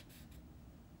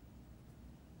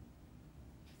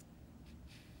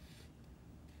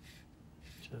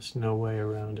 Just no way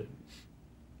around it.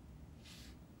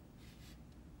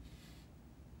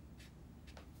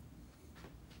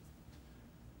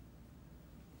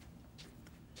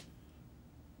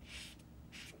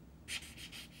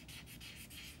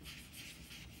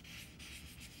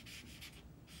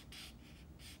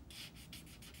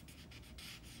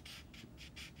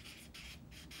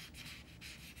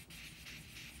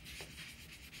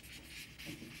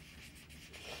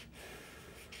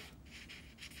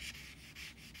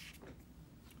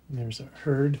 There's a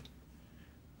herd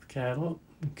of cattle.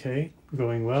 Okay,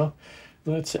 going well.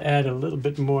 Let's add a little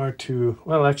bit more to,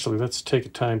 well, actually, let's take a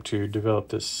time to develop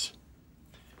this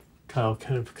cow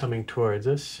kind of coming towards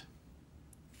us.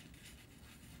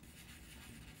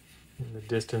 In the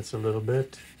distance a little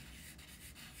bit.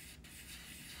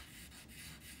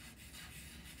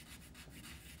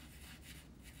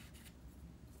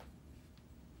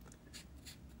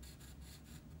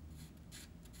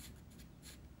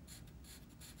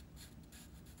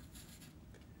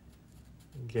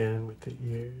 Again with the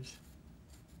ears.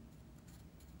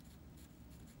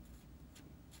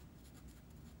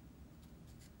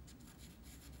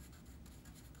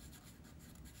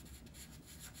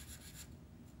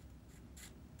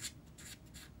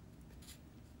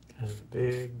 Kind of a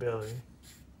big belly.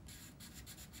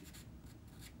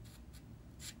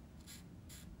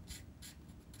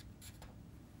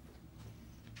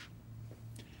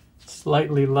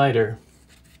 Slightly lighter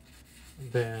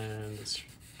than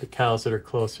the cows that are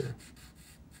closer.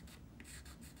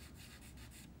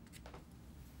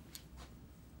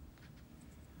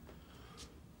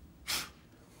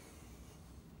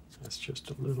 That's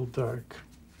just a little dark.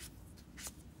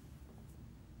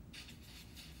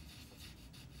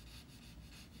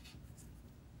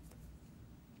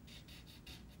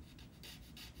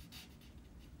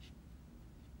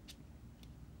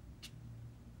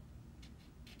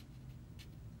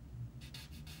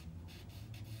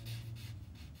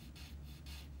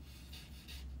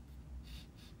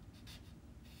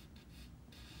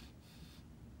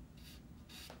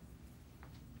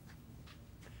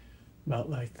 About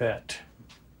like that.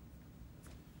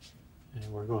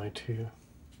 And we're going to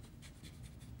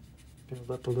build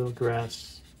up a little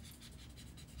grass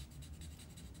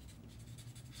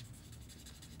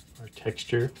or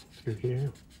texture through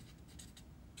here.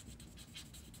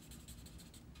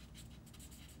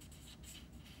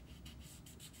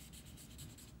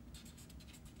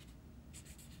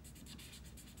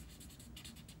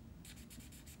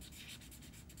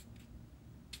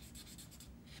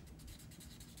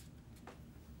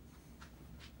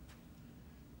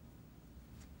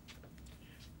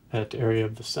 That area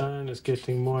of the sun is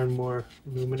getting more and more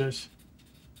luminous.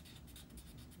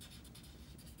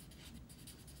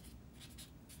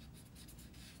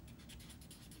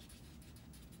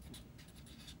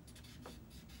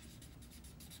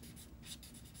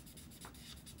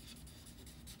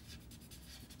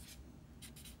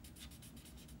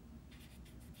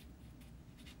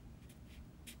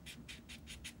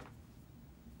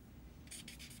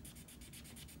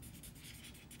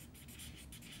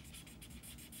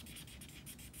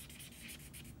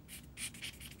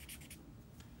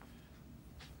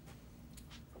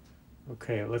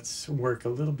 Okay, let's work a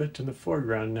little bit to the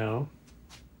foreground now.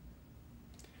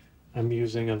 I'm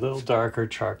using a little darker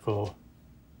charcoal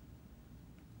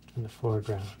in the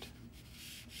foreground,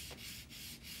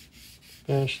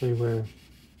 especially where the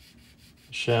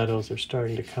shadows are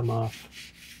starting to come off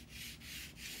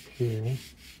here.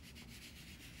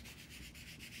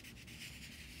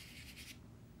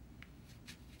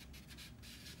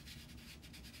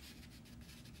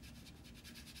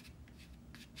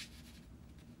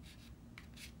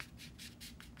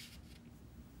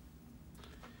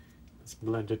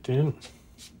 Blend it in.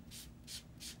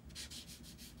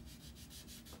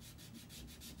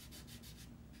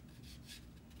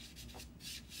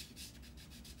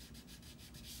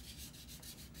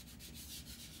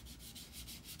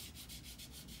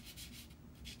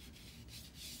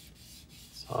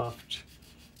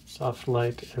 Soft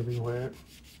light everywhere.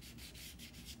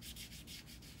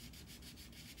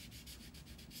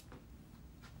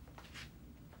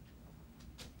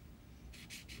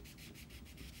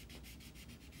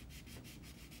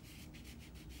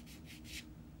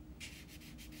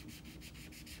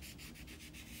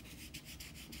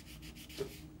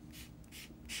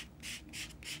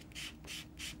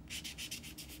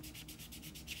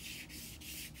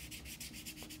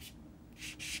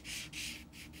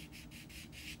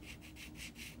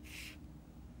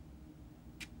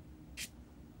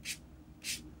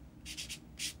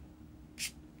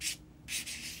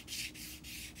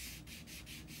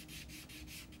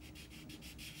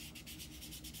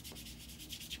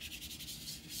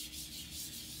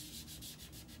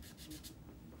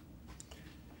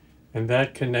 And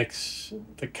that connects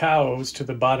the cows to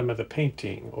the bottom of the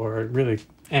painting, or it really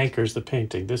anchors the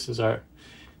painting. This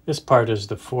part is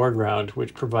the foreground,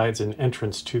 which provides an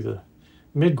entrance to the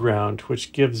midground,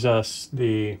 which gives us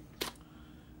the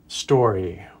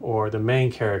story or the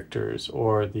main characters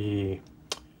or the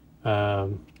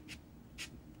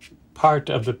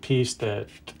part of the piece that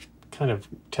kind of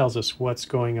tells us what's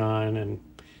going on and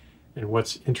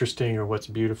what's interesting or what's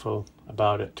beautiful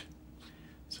about it.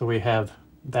 So we have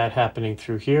that happening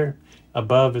through here.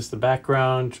 Above is the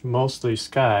background, mostly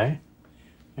sky.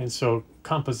 And so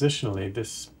compositionally,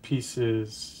 this piece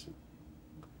is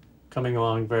coming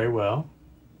along very well.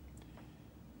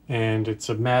 And it's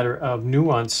a matter of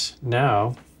nuance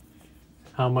now.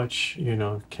 How much,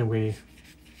 can we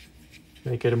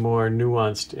make it a more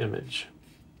nuanced image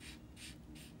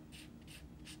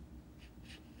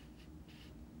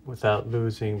without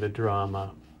losing the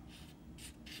drama?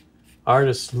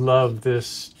 Artists love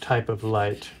this type of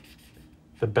light,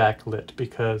 the backlit,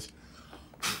 because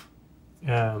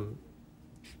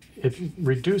it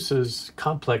reduces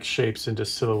complex shapes into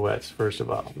silhouettes, first of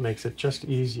all. It makes it just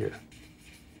easier.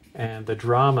 And the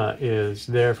drama is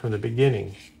there from the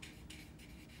beginning.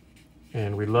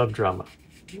 And we love drama.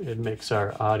 It makes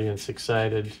our audience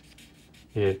excited.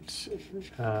 It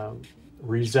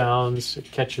resounds,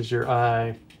 it catches your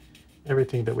eye,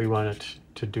 everything that we want it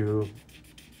to do.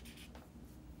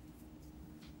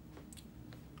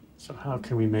 So how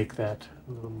can we make that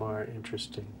a little more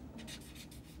interesting?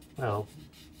 Well,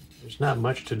 there's not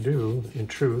much to do, in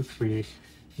truth. We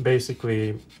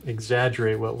basically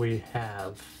exaggerate what we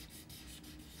have.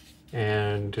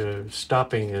 And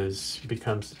stopping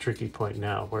becomes the tricky point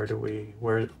now.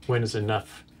 When is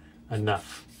enough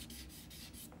enough?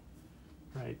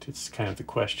 Right, it's kind of the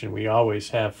question we always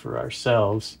have for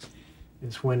ourselves,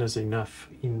 is when is enough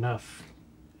enough?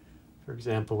 For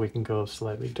example, we can go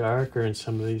slightly darker in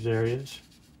some of these areas.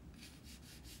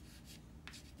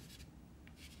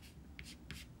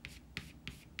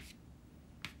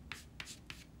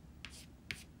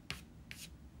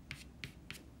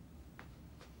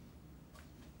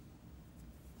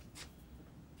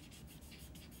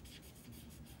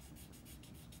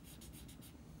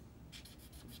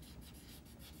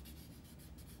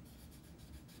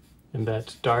 And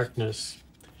that darkness,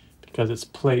 because it's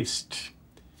placed,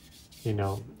 and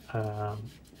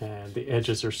the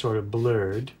edges are sort of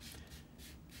blurred,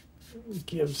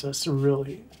 gives us a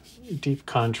really deep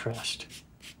contrast.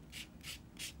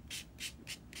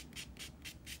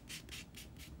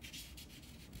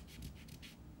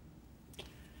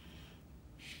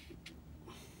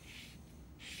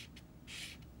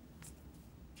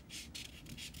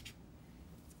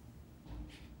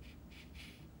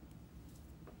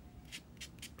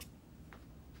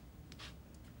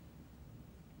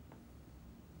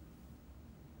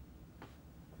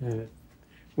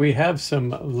 We have some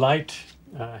light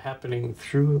happening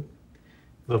through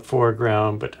the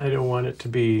foreground, but I don't want it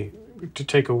to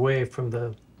take away from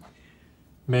the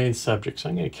main subject. So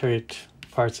I'm going to carry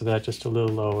parts of that just a little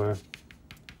lower.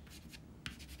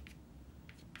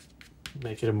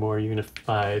 Make it a more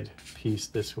unified piece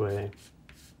this way.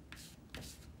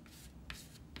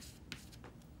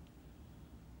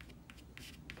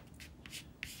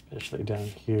 Especially down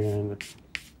here in the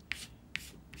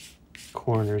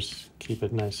corners, keep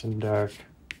it nice and dark.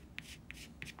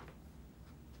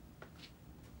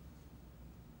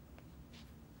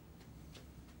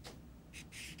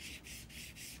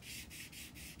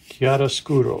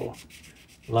 Chiaroscuro,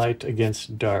 light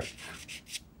against dark.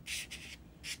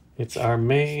 It's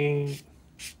one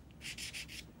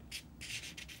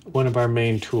of our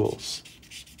main tools.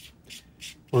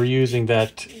 We're using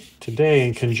that today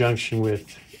in conjunction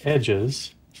with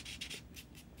edges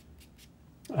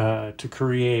to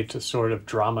create a sort of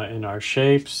drama in our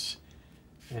shapes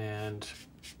and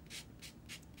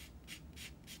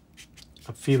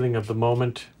a feeling of the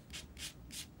moment.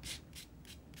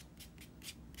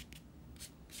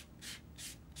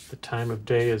 The time of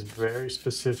day is very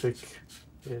specific.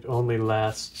 It only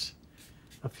lasts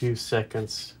a few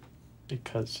seconds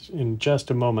because in just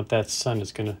a moment that sun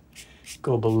is going to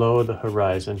go below the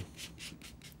horizon.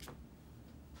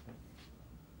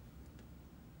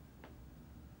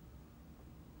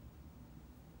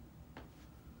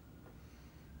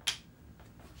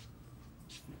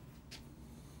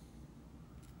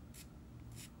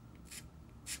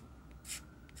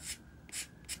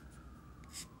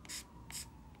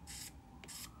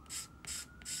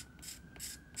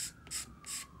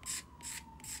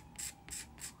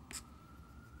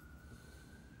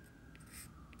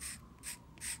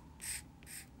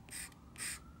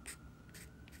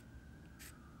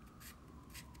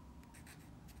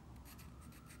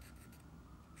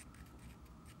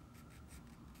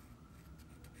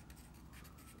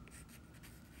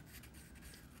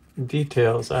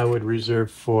 details I would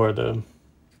reserve for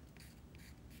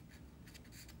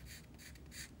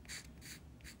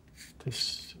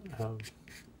this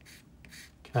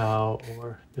cow,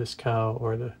 or this cow,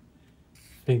 or the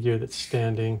figure that's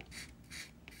standing,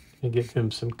 and give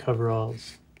him some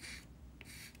coveralls.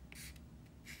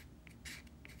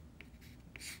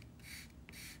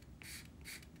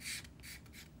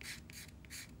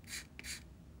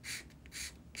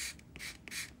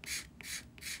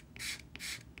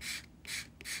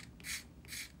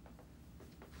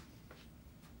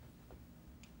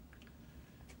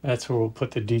 That's where we'll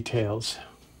put the details.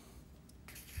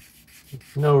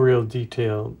 No real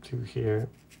detail to here.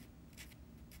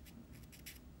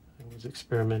 I was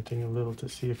experimenting a little to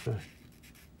see if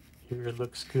here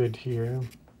looks good here,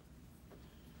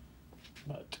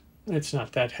 but it's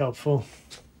not that helpful.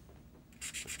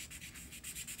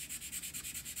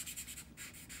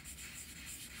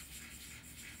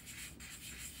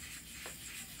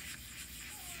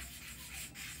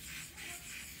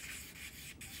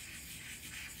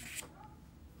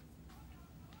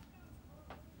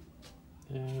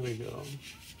 There we go.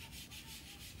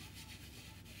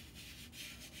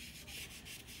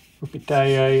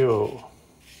 Upitayayo.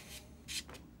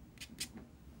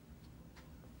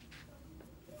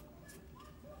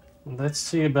 Let's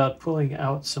see about pulling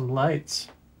out some lights.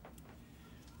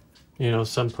 You know,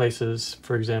 some places,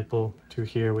 for example, to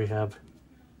here we have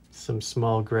some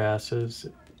small grasses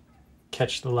that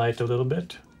catch the light a little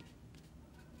bit.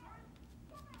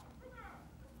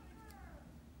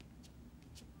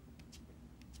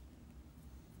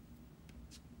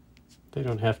 They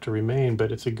don't have to remain,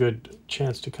 but it's a good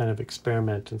chance to kind of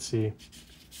experiment and see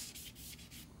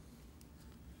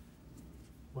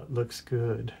what looks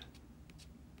good.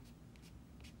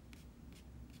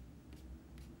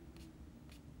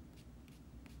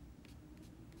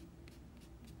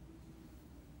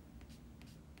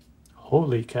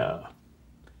 Holy cow.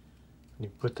 You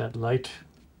put that light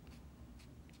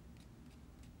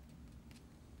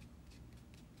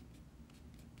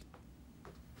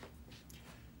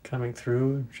coming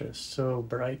through, just so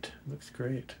bright, looks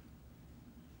great.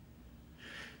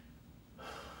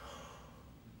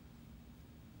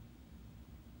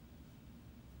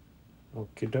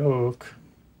 Okie doke.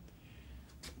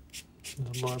 A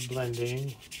little more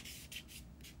blending.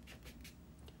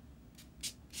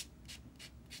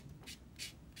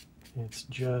 It's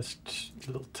just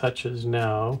little touches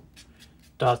now,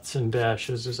 dots and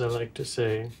dashes, as I like to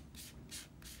say.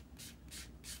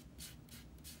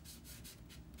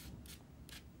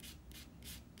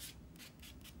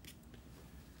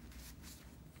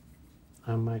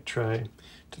 I might try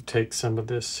to take some of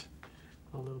this,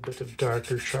 a little bit of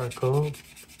darker charcoal,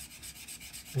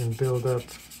 and build up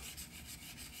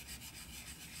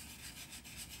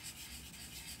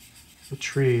the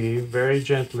tree very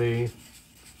gently.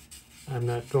 I'm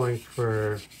not going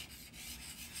for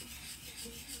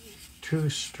too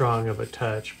strong of a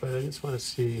touch, but I just want to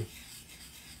see,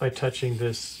 by touching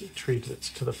this tree that's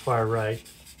to the far right,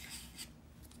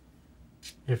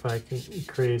 if I can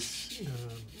increase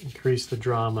the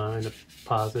drama in a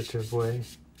positive way.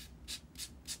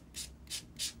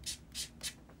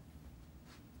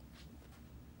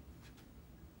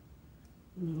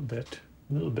 A little bit,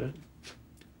 a little bit.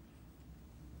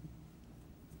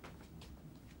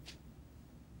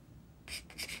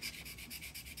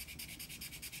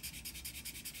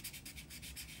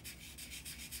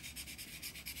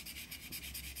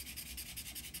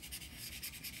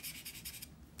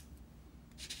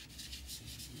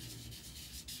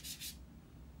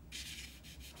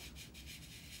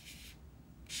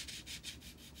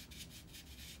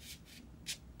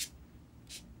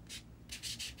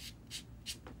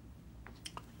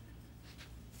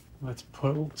 Let's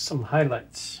pull some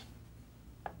highlights.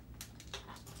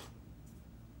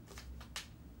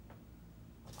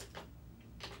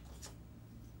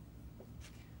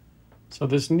 So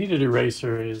this kneaded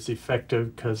eraser is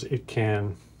effective because it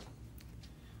can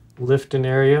lift an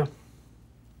area.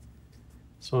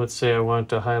 So let's say I want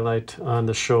to highlight on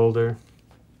the shoulder.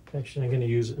 Actually, I'm going to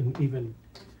use an even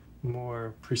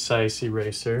more precise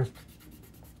eraser.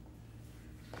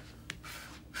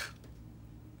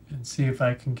 And see if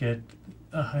I can get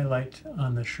a highlight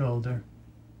on the shoulder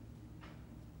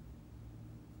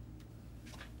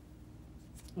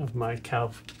of my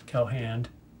cow hand.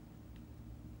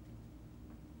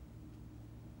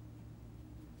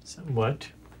 Somewhat.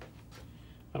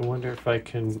 I wonder if I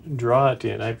can draw it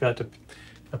in. I've got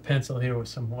a pencil here with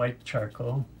some white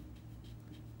charcoal.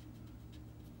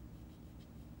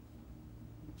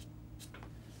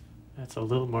 That's a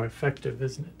little more effective,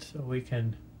 isn't it? So we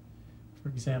can, for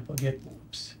example,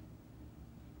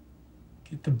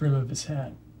 get the brim of his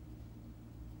hat.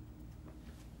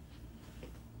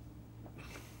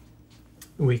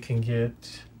 We can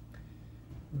get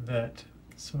that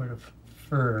sort of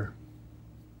fur.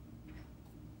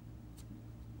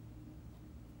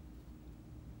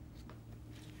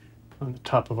 On the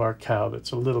top of our cow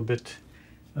that's a little bit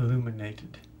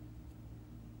illuminated.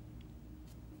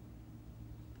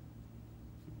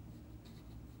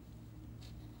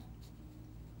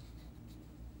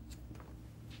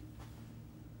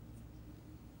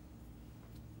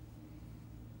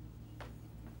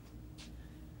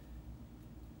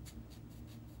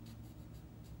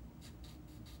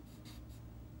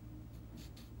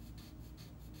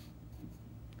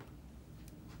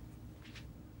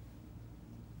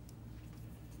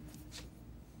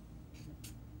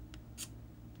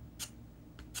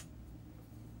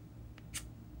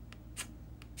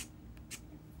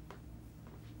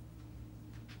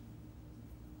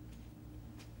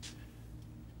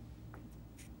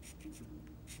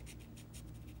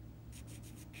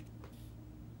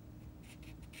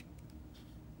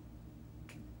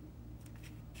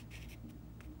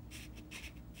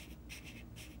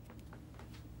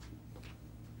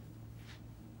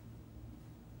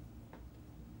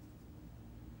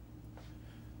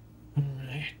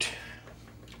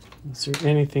 Is there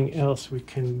anything else we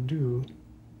can do?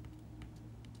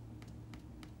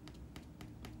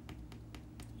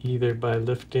 Either by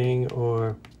lifting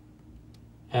or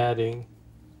adding.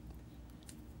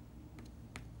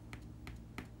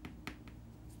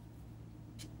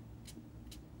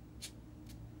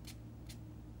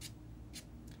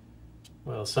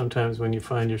 Well, sometimes when you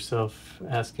find yourself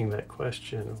asking that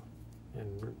question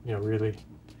and really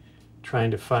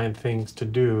trying to find things to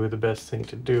do, the best thing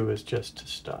to do is just to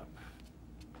stop.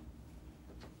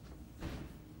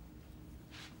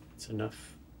 It's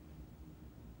enough.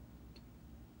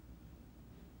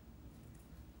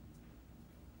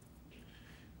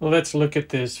 Well, let's look at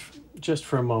this just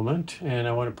for a moment, and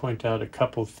I want to point out a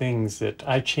couple things that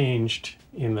I changed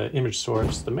in the image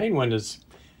source. The main one is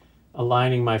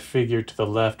aligning my figure to the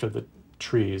left of the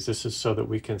trees. This is so that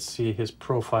we can see his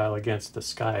profile against the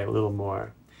sky a little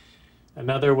more.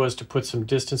 Another was to put some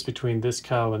distance between this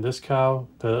cow and this cow,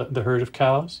 the herd of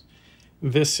cows.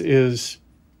 This is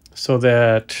so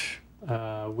that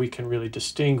we can really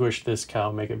distinguish this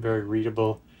cow, make it very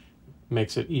readable,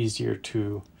 makes it easier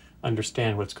to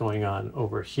understand what's going on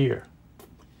over here.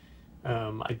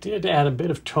 I did add a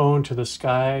bit of tone to the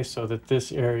sky so that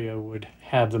this area would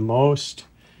have the most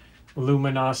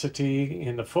luminosity.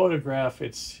 In the photograph,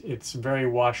 it's very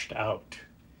washed out,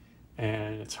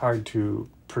 and it's hard to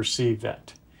perceive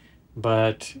that.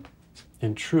 But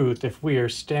in truth, if we are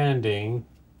standing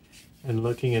and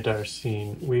looking at our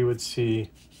scene, we would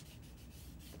see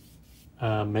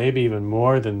maybe even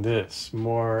more than this,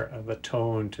 more of a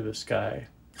tone to the sky.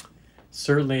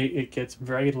 Certainly it gets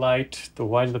very light, the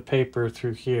white of the paper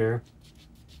through here.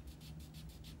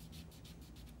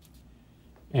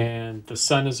 And the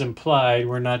sun is implied.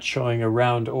 We're not showing a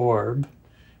round orb.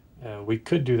 We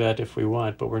could do that if we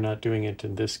want, but we're not doing it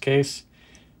in this case.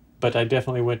 But I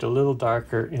definitely went a little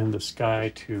darker in the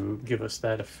sky to give us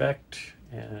that effect,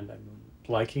 and I'm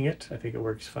liking it. I think it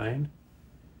works fine.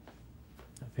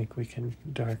 I think we can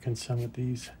darken some of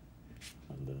these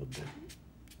a little bit.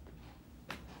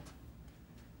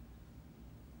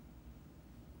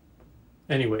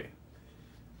 Anyway,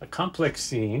 a complex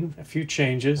scene, a few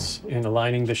changes in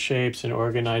aligning the shapes and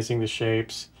organizing the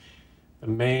shapes. The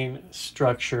main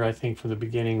structure, I think, from the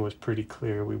beginning was pretty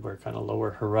clear. We work on a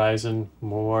lower horizon,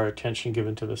 more attention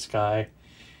given to the sky.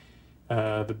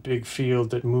 The big field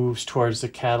that moves towards the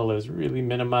cattle is really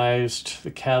minimized.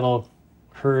 The cattle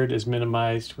herd is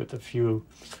minimized with a few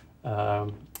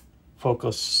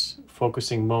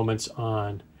focusing moments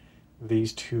on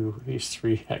these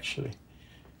three actually,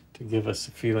 to give us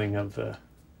a feeling of the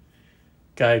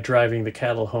guy driving the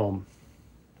cattle home.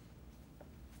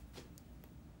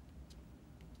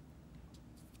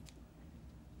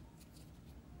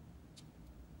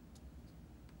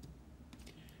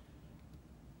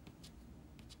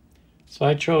 So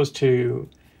I chose to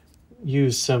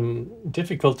use some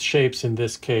difficult shapes in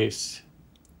this case.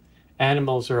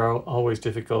 Animals are always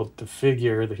difficult. The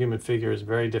human figure is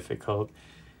very difficult,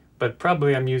 but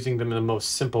probably I'm using them in the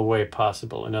most simple way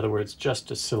possible. In other words, just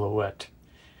a silhouette.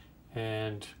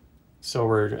 And so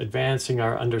we're advancing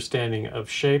our understanding of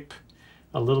shape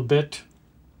a little bit.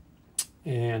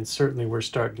 And certainly we're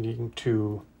starting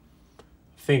to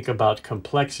think about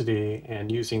complexity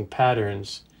and using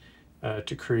patterns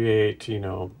to create,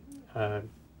 to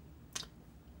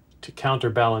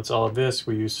counterbalance all of this.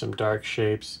 We use some dark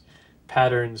shapes,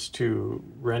 patterns to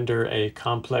render a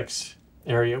complex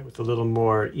area with a little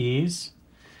more ease,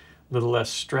 a little less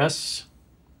stress,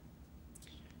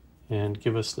 and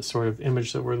give us the sort of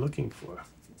image that we're looking for.